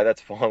is okay.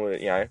 That's fine.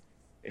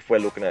 If we're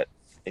looking at,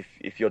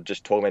 if you're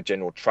just talking about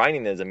general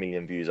training, there's a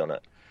million views on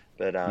it.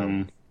 But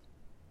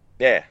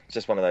it's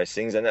just one of those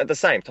things. And at the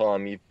same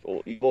time,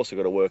 you've also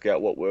got to work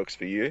out what works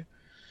for you.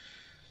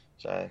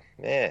 So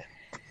yeah.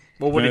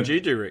 Well, what did you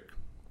do, Rick?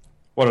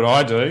 What did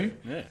I do?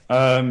 Yeah.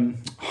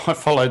 I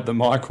followed the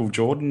Michael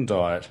Jordan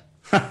diet.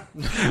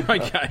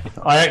 Okay.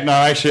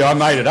 I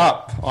made it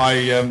up.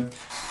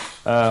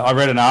 I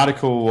read an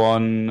article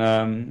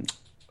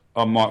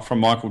from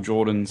Michael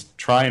Jordan's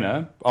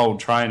old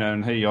trainer,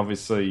 and he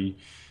obviously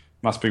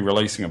must be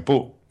releasing a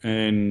book.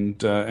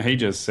 And he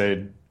just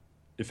said,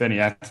 if any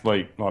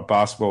athlete like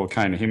basketball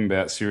came to him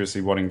about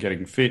seriously wanting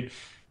getting fit,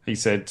 he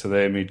said to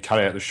them he'd cut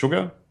out the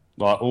sugar,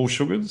 like all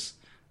sugars,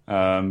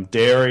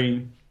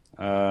 dairy,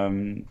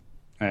 and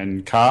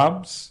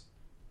carbs.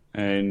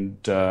 And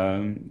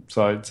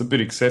so it's a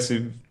bit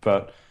excessive,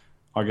 but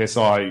I guess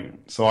I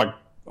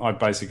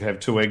basically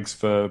have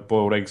 2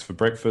 boiled eggs for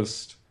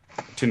breakfast,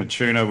 a tin of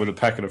tuna with a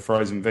packet of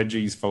frozen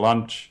veggies for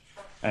lunch,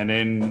 and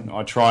then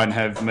I try and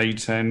have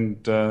meat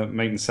and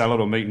salad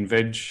or meat and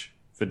veg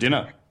for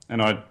dinner.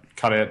 And I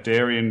cut out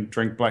dairy and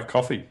drink black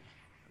coffee,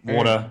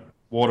 water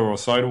or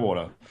soda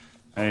water.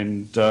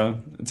 And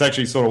it's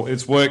actually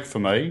it's worked for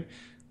me.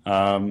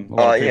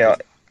 Yeah.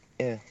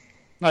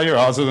 No, you're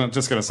right. I was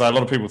just going to say, a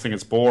lot of people think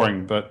it's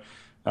boring, but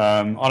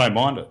I don't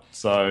mind it.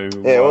 So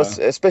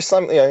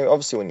especially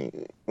obviously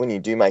when you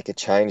do make a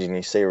change and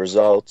you see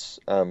results,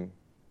 you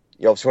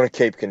obviously want to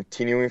keep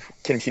continuing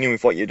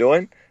with what you're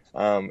doing,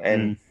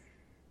 and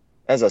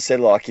as I said,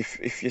 like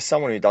if you're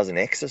someone who doesn't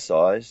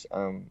exercise,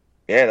 I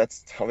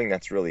think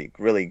that's really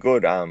really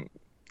good. I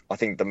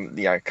think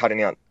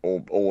cutting out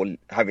or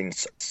having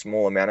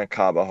small amount of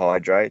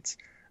carbohydrates,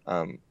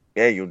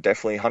 you'll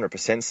definitely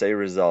 100% see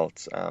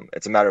results.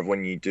 It's a matter of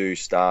when you do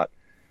start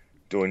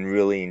doing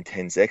really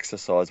intense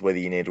exercise, whether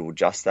you need to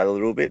adjust that a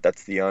little bit.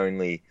 That's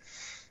probably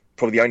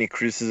the only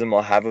criticism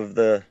I have of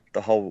the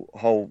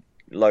whole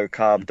low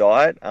carb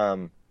diet.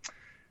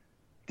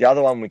 The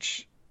other one,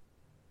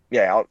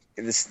 the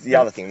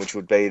other thing, which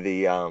would be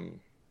the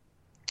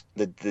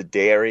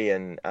dairy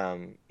and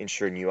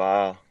ensuring you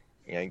are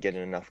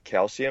getting enough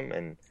calcium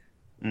and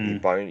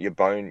your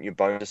bones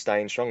are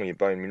staying strong and your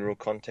bone mineral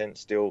content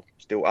still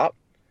up.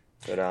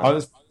 But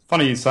it's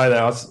funny you say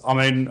that.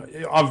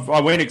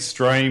 I went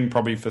extreme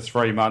probably for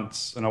 3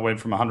 months, and I went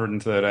from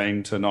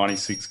 113 to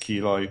 96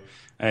 kilo,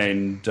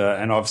 and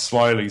I've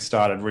slowly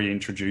started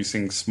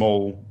reintroducing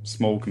small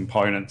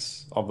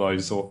components of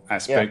those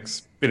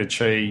aspects. Bit of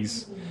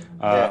cheese.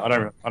 I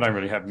don't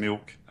really have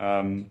milk.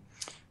 So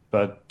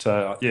I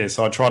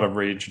try to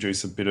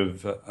reintroduce a bit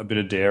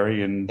of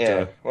dairy and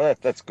well,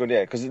 that's good,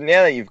 because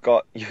now that you've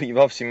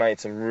obviously made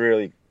some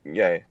really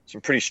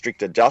some pretty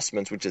strict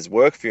adjustments, which has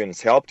worked for you and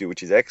has helped you,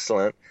 which is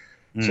excellent.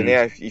 So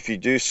now if you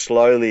do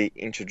slowly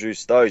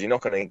introduce those, you're not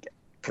going to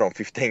put on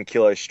 15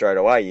 kilos straight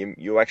away.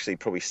 You actually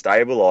probably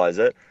stabilize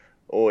it,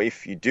 or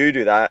if you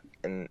do that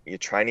and your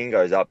training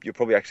goes up, you'll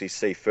probably actually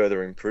see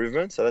further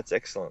improvement. So that's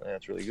excellent.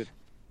 That's really good.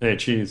 Yeah,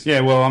 cheers. Yeah,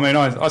 well,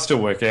 I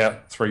still work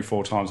out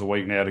 3-4 times a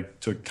week now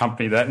to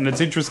accompany that. And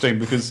it's interesting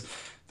because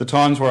the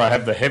times where I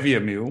have the heavier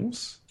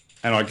meals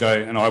and I go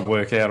and I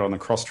work out on the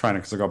cross trainer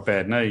because I've got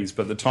bad knees,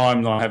 but the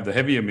time I have the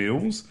heavier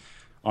meals,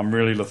 I'm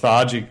really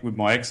lethargic with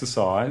my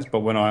exercise. But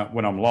when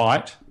I'm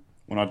light,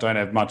 when I don't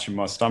have much in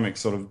my stomach,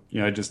 sort of,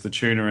 just the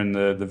tuna and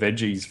the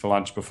veggies for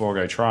lunch before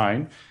I go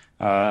train,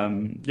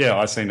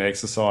 I seem to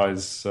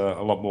exercise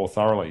a lot more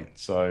thoroughly.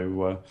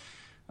 So...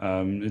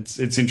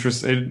 it's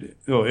interesting.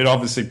 It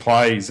obviously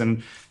plays,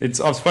 and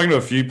I've spoken to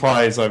a few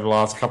players over the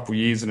last couple of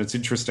years, and it's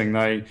interesting.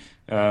 I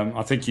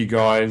think you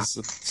guys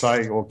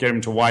say or get them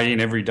to weigh in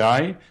every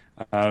day.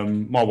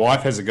 My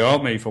wife has a go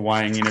at me for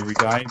weighing in every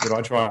day, but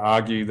I try to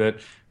argue that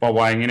by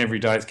weighing in every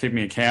day, it's keeping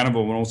me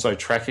accountable and also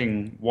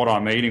tracking what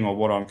I'm eating or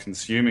what I'm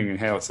consuming and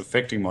how it's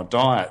affecting my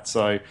diet.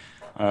 So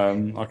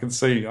I can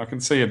see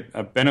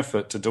a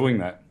benefit to doing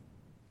that.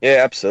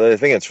 Yeah, absolutely. I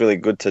think it's really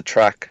good to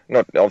track.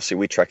 Not obviously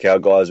we track our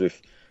guys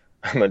with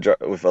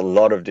a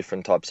lot of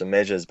different types of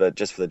measures, but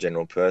just for the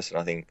general person,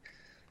 I think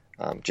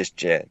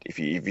if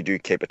you do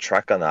keep a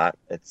track on that,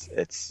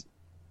 it's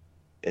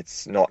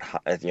not,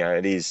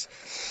 it is,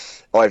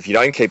 or if you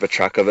don't keep a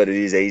track of it, it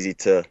is easy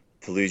to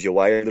lose your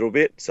way a little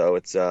bit. So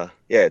it's a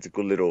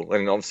good little,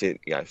 and obviously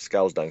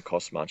scales don't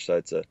cost much, so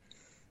it's a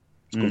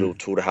good little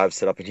tool to have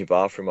set up in your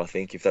bathroom, I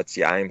think, if that's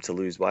your aim to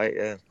lose weight.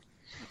 Yeah.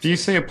 Do you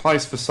see a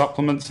place for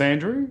supplements,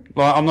 Andrew?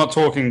 Like, I'm not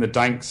talking the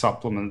dank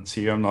supplements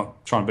here. I'm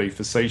not trying to be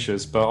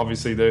facetious, but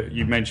obviously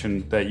you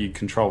mentioned that you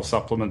control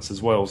supplements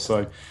as well.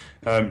 So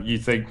you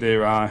think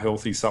there are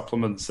healthy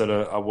supplements that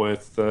are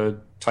worth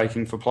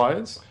taking for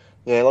players?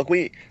 Yeah, like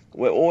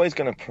we're always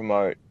going to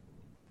promote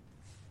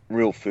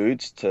real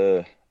foods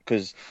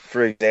because,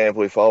 for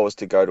example, if I was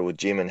to go to a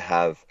gym and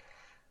have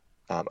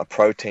a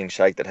protein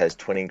shake that has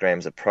 20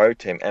 grams of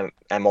protein,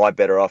 am I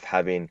better off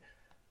having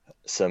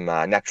some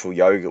natural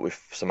yogurt with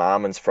some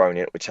almonds thrown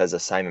in it, which has the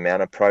same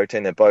amount of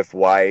protein? They're both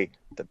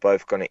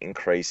going to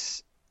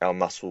increase our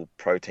muscle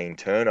protein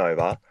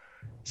turnover,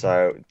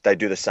 so they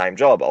do the same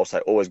job. I'll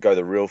say always go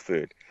the real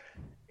food.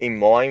 In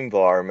my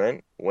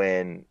environment,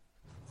 I'll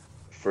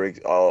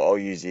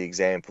use the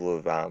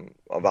example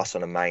of us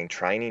on a main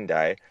training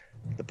day.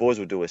 The boys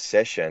will do a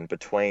session.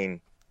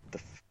 Between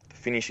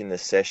finishing the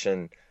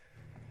session,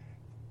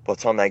 by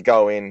the time they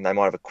go in, they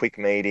might have a quick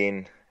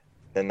meeting.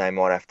 Then they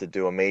might have to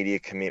do a media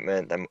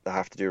commitment. They'll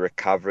have to do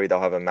recovery. They'll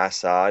have a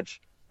massage.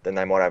 Then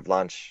they might have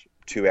lunch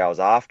 2 hours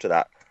after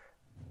that.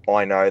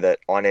 I know that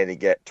I need to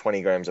get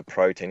 20 grams of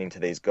protein into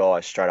these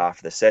guys straight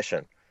after the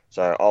session.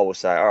 So I will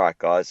say, all right,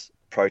 guys,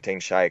 protein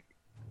shake.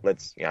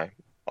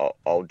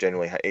 I'll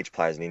generally have each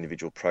player's an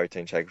individual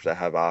protein shake, which they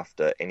have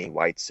after any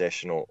weight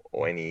session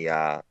or any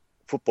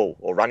football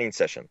or running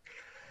session.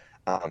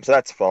 So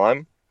that's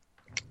fine.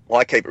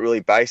 I keep it really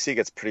basic.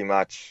 It's pretty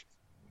much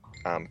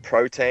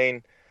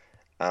protein.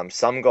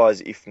 Some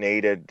guys, if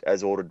needed,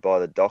 as ordered by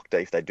the doctor,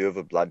 if they do have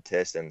a blood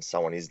test and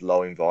someone is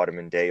low in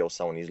vitamin D or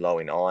someone is low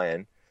in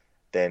iron,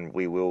 then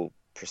we will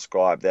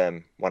prescribe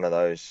them one of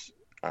those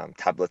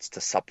tablets to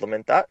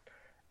supplement that.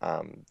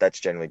 That's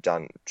generally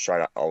done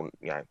straight up,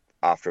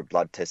 after a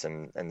blood test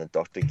and the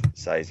doctor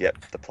says, yep,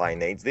 the player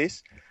needs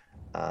this.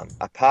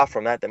 Apart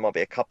from that, there might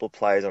be a couple of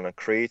players on a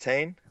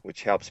creatine,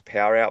 which helps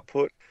power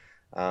output.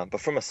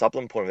 But from a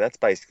supplement point of view, that's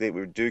basically it.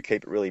 We do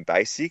keep it really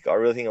basic. I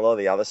really think a lot of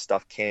the other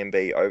stuff can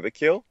be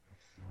overkill.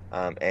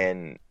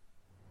 And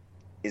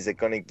is it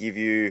going to give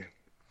you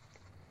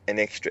an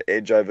extra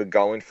edge over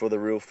going for the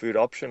real food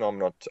option? I'm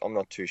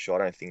not too sure.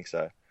 I don't think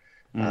so.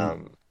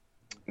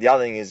 The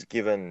other thing is,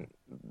 given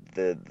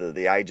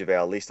the age of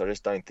our list, I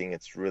just don't think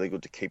it's really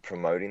good to keep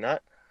promoting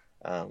that.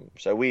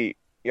 So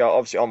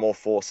obviously I'm all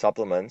for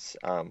supplements.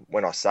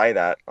 When I say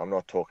that, I'm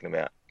not talking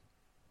about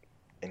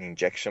an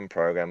injection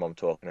program. I'm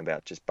talking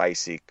about just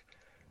basic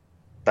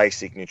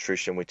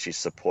nutrition, which is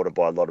supported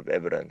by a lot of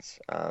evidence.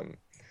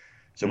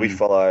 So we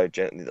follow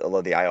a lot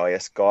of the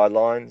AIS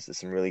guidelines. There's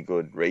some really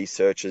good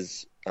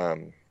researchers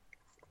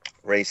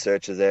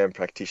there and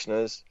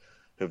practitioners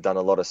who've done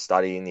a lot of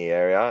study in the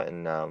area.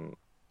 And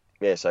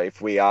so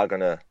if we are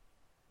going to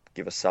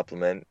give a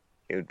supplement,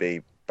 it would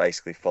be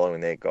basically following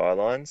their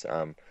guidelines.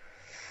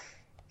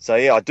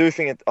 I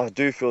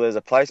do feel there's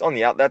a place on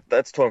the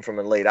that's talking from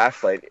an elite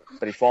athlete.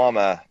 But if I'm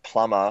a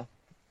plumber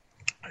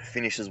who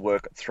finishes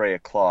work at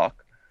 3:00,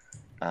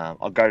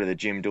 I'll go to the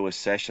gym, do a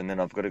session, then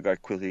I've got to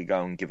quickly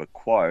go and give a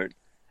quote.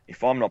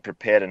 If I'm not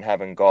prepared and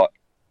haven't got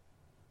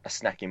a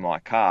snack in my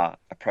car,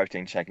 a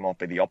protein shake might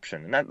be the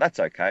option, and that's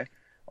okay.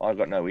 I've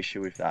got no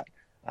issue with that.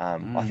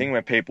 I think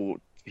when people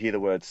hear the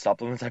word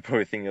supplements, they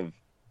probably think of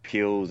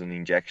pills and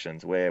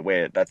injections,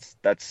 where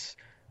that's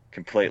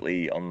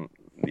completely on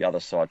the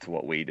other side to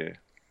what we do.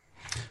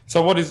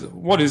 So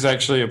what is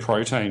actually a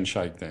protein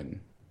shake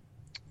then?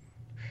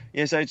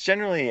 Yeah, so it's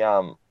generally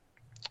a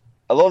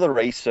lot of the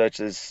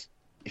researchers,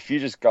 if you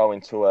just go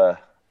into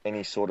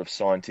any sort of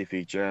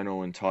scientific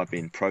journal and type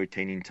in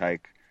protein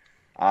intake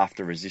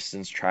after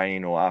resistance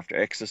training or after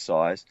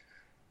exercise,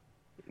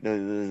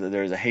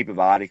 there is a heap of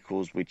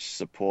articles which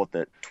support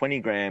that 20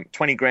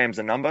 grams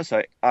a number.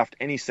 So after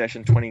any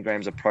session, 20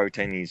 grams of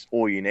protein is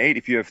all you need.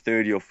 If you have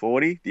 30 or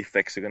 40, the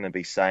effects are going to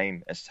be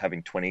same as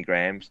having 20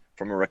 grams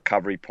from a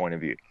recovery point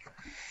of view.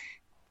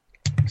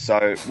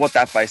 So what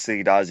that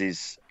basically does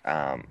is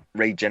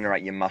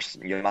regenerate your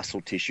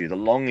muscle tissue. The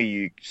longer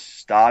you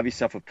starve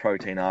yourself of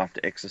protein after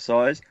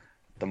exercise,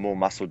 the more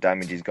muscle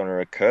damage is going to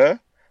occur,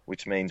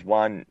 which means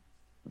one,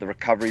 the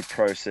recovery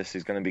process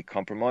is going to be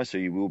compromised, so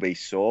you will be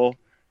sore.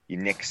 Your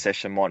next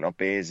session might not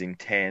be as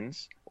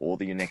intense, or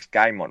your next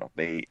game might not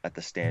be at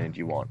the standard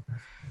you want.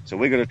 So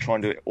we're going to try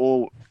and do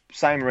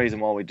same reason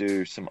why we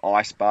do some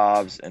ice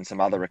baths and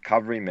some other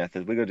recovery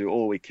methods. We're going to do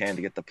all we can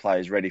to get the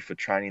players ready for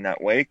training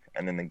that week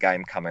and then the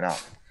game coming up.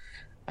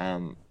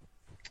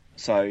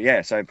 So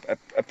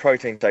a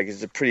protein shake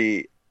is a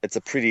pretty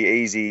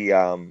easy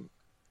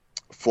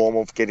form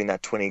of getting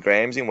that 20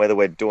 grams in, whether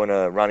we're doing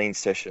a running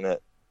session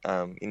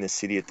in the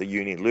city at the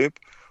Uni Loop,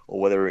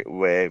 or whether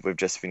we've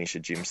just finished a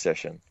gym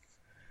session.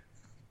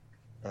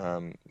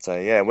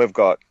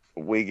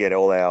 We get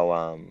all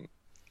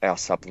our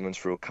supplements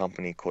through a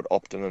company called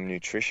Optimum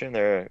Nutrition.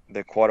 They're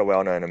quite a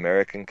well-known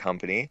American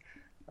company,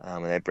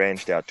 and they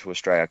branched out to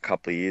Australia a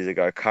couple of years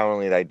ago.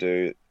 Currently, they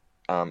do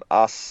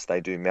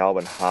they do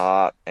Melbourne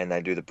Heart, and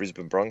they do the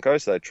Brisbane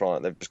Broncos. So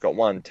they've just got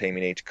one team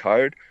in each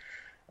code,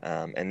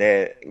 and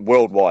they're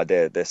worldwide.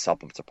 Their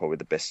supplements are probably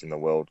the best in the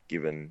world,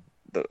 given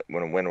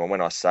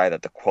when I say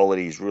that the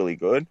quality is really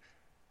good.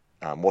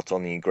 What's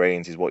on the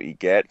ingredients is what you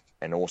get,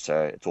 and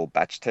also it's all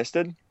batch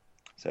tested,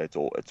 so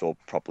it's all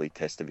properly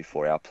tested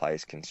before our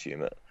players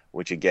consume it,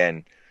 which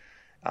again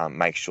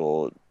makes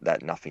sure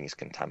that nothing is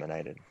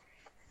contaminated.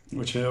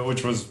 Which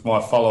was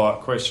my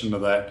follow-up question to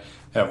that,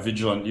 how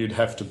vigilant you'd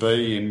have to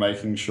be in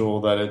making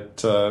sure that it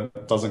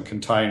doesn't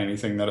contain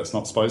anything that it's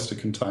not supposed to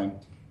contain.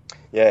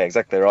 Yeah,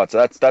 exactly right.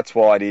 So that's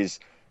why it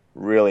is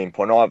really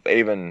important. I've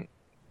even,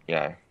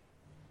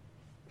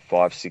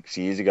 5-6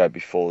 years ago,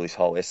 before this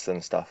whole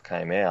Essendon stuff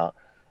came out,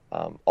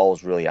 I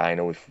was really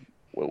anal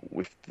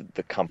with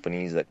the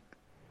companies that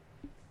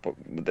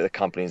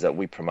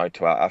we promote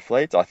to our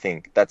athletes. I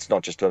think that's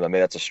not just to me,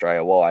 that's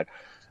Australia-wide.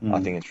 I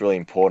think it's really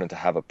important to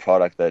have a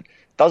product that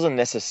doesn't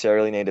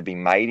necessarily need to be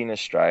made in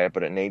Australia,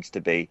 but it needs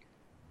to be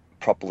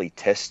properly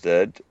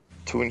tested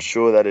to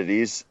ensure that it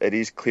is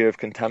clear of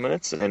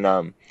contaminants.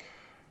 And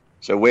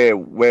so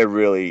we're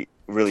really,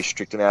 really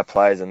strict on our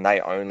players, and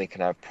they only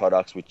can have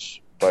products which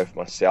both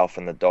myself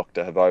and the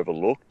doctor have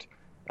overlooked,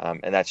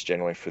 and that's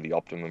generally for the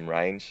Optimum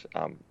range.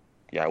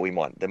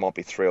 There might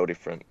be three or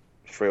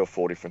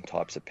four different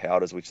types of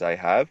powders which they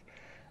have.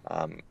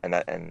 And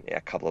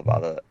a couple of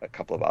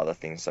other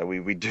things. So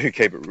we do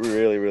keep it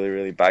really, really,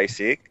 really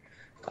basic,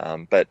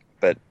 but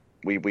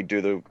we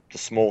do the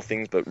small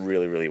things, but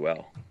really, really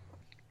well.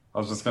 I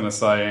was just going to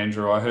say,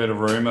 Andrew, I heard a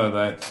rumour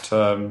that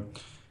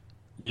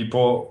you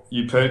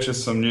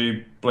purchased some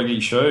new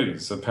blingy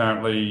shoes.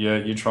 Apparently,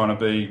 you're trying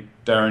to be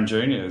Darren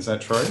Jr. Is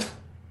that true?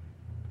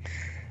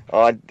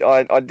 I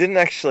didn't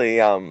actually.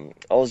 I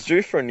was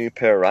due for a new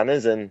pair of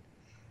runners, and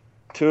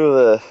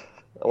I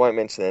won't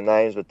mention their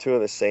names, but two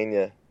of the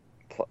senior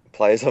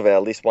players of our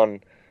list, one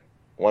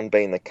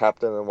being the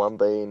captain and one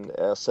being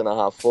our centre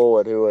half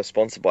forward, who were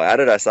sponsored by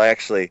Adidas, they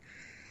actually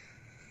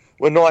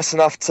were nice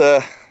enough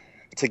to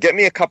get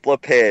me a couple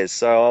of pairs.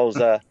 So I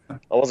wasn't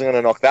going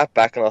to knock that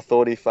back, and I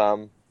thought if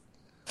I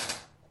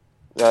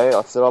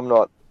said I'm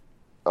not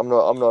on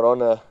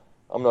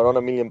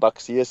 $1 million a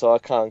year, so I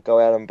can't go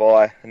out and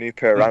buy a new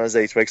pair of runners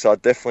each week. So I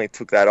definitely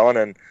took that on,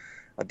 and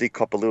I did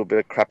cop a little bit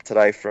of crap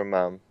today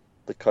from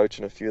the coach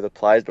and a few of the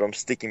players, but I'm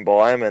sticking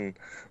by him, and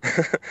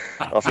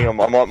I think I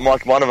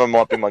might, one of them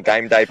might be my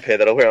game day pair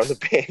that I wear on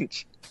the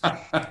bench.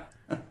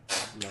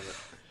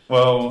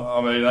 Well,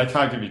 I mean, they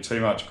can't give you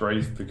too much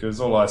grief because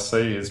all I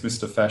see is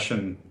Mr.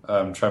 Fashion,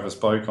 Travis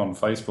Boak on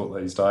Facebook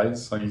these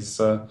days.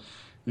 So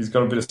he's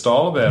got a bit of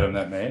style about him,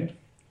 that man.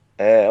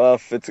 Yeah, well,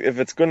 if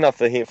it's good enough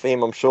for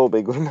him, I'm sure it'll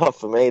be good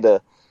enough for me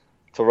to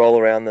roll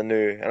around the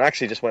new. And I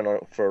actually just went on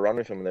for a run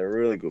with him, and they're a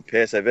really good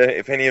pair. So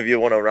if any of you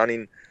want to run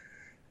in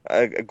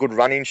a good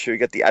running shoe,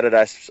 get the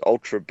Adidas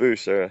Ultra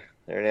Boost. They're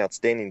an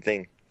outstanding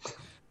thing.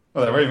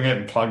 Well, we're even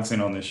getting plugs in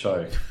on this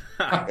show.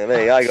 Yeah,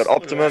 there you go. You got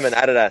Optimum and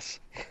Adidas.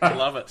 I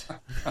love it.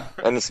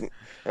 And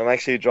make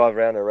sure you drive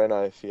around a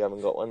Renault if you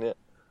haven't got one yet.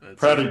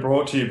 Proudly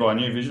brought to you by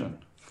New Vision.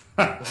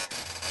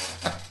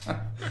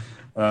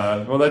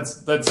 Well,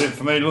 that's it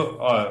for me. Look,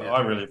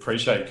 I really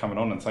appreciate you coming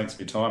on, and thanks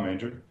for your time,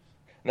 Andrew.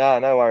 No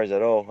worries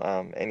at all.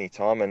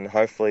 Anytime, and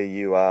hopefully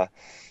you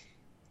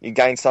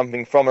gain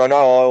something from it. I know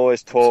I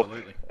always talk,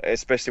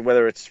 especially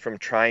whether it's from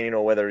training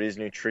or whether it is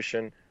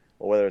nutrition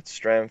or whether it's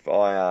strength.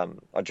 I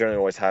generally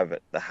always have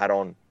the hat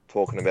on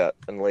talking about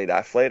an elite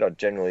athlete. I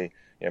generally,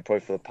 probably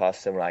for the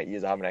past 7 or 8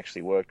 years, I haven't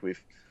actually worked with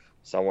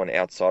someone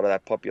outside of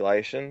that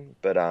population.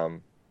 But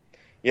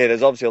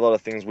there's obviously a lot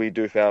of things we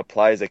do for our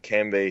players that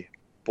can be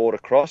brought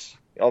across.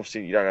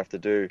 Obviously, you don't have to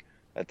do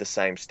at the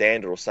same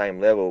standard or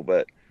same level,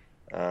 but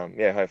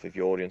hopefully if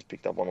your audience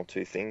picked up one or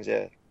two things,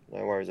 no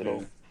worries at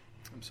all.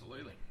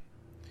 Absolutely.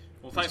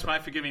 Well, thanks,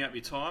 mate, for giving up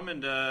your time,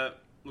 and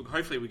look,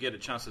 hopefully we get a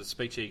chance to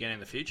speak to you again in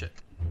the future.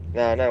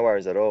 No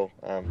worries at all.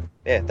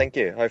 Thank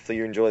you. Hopefully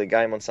you enjoy the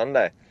game on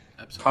Sunday.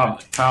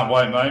 Absolutely. Can't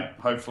wait, mate.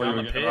 Hopefully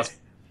we get a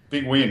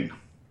big win.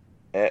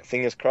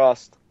 Fingers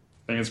crossed.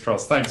 Fingers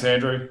crossed. Thanks,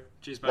 Andrew.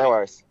 Cheers, mate. No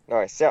worries.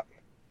 See ya.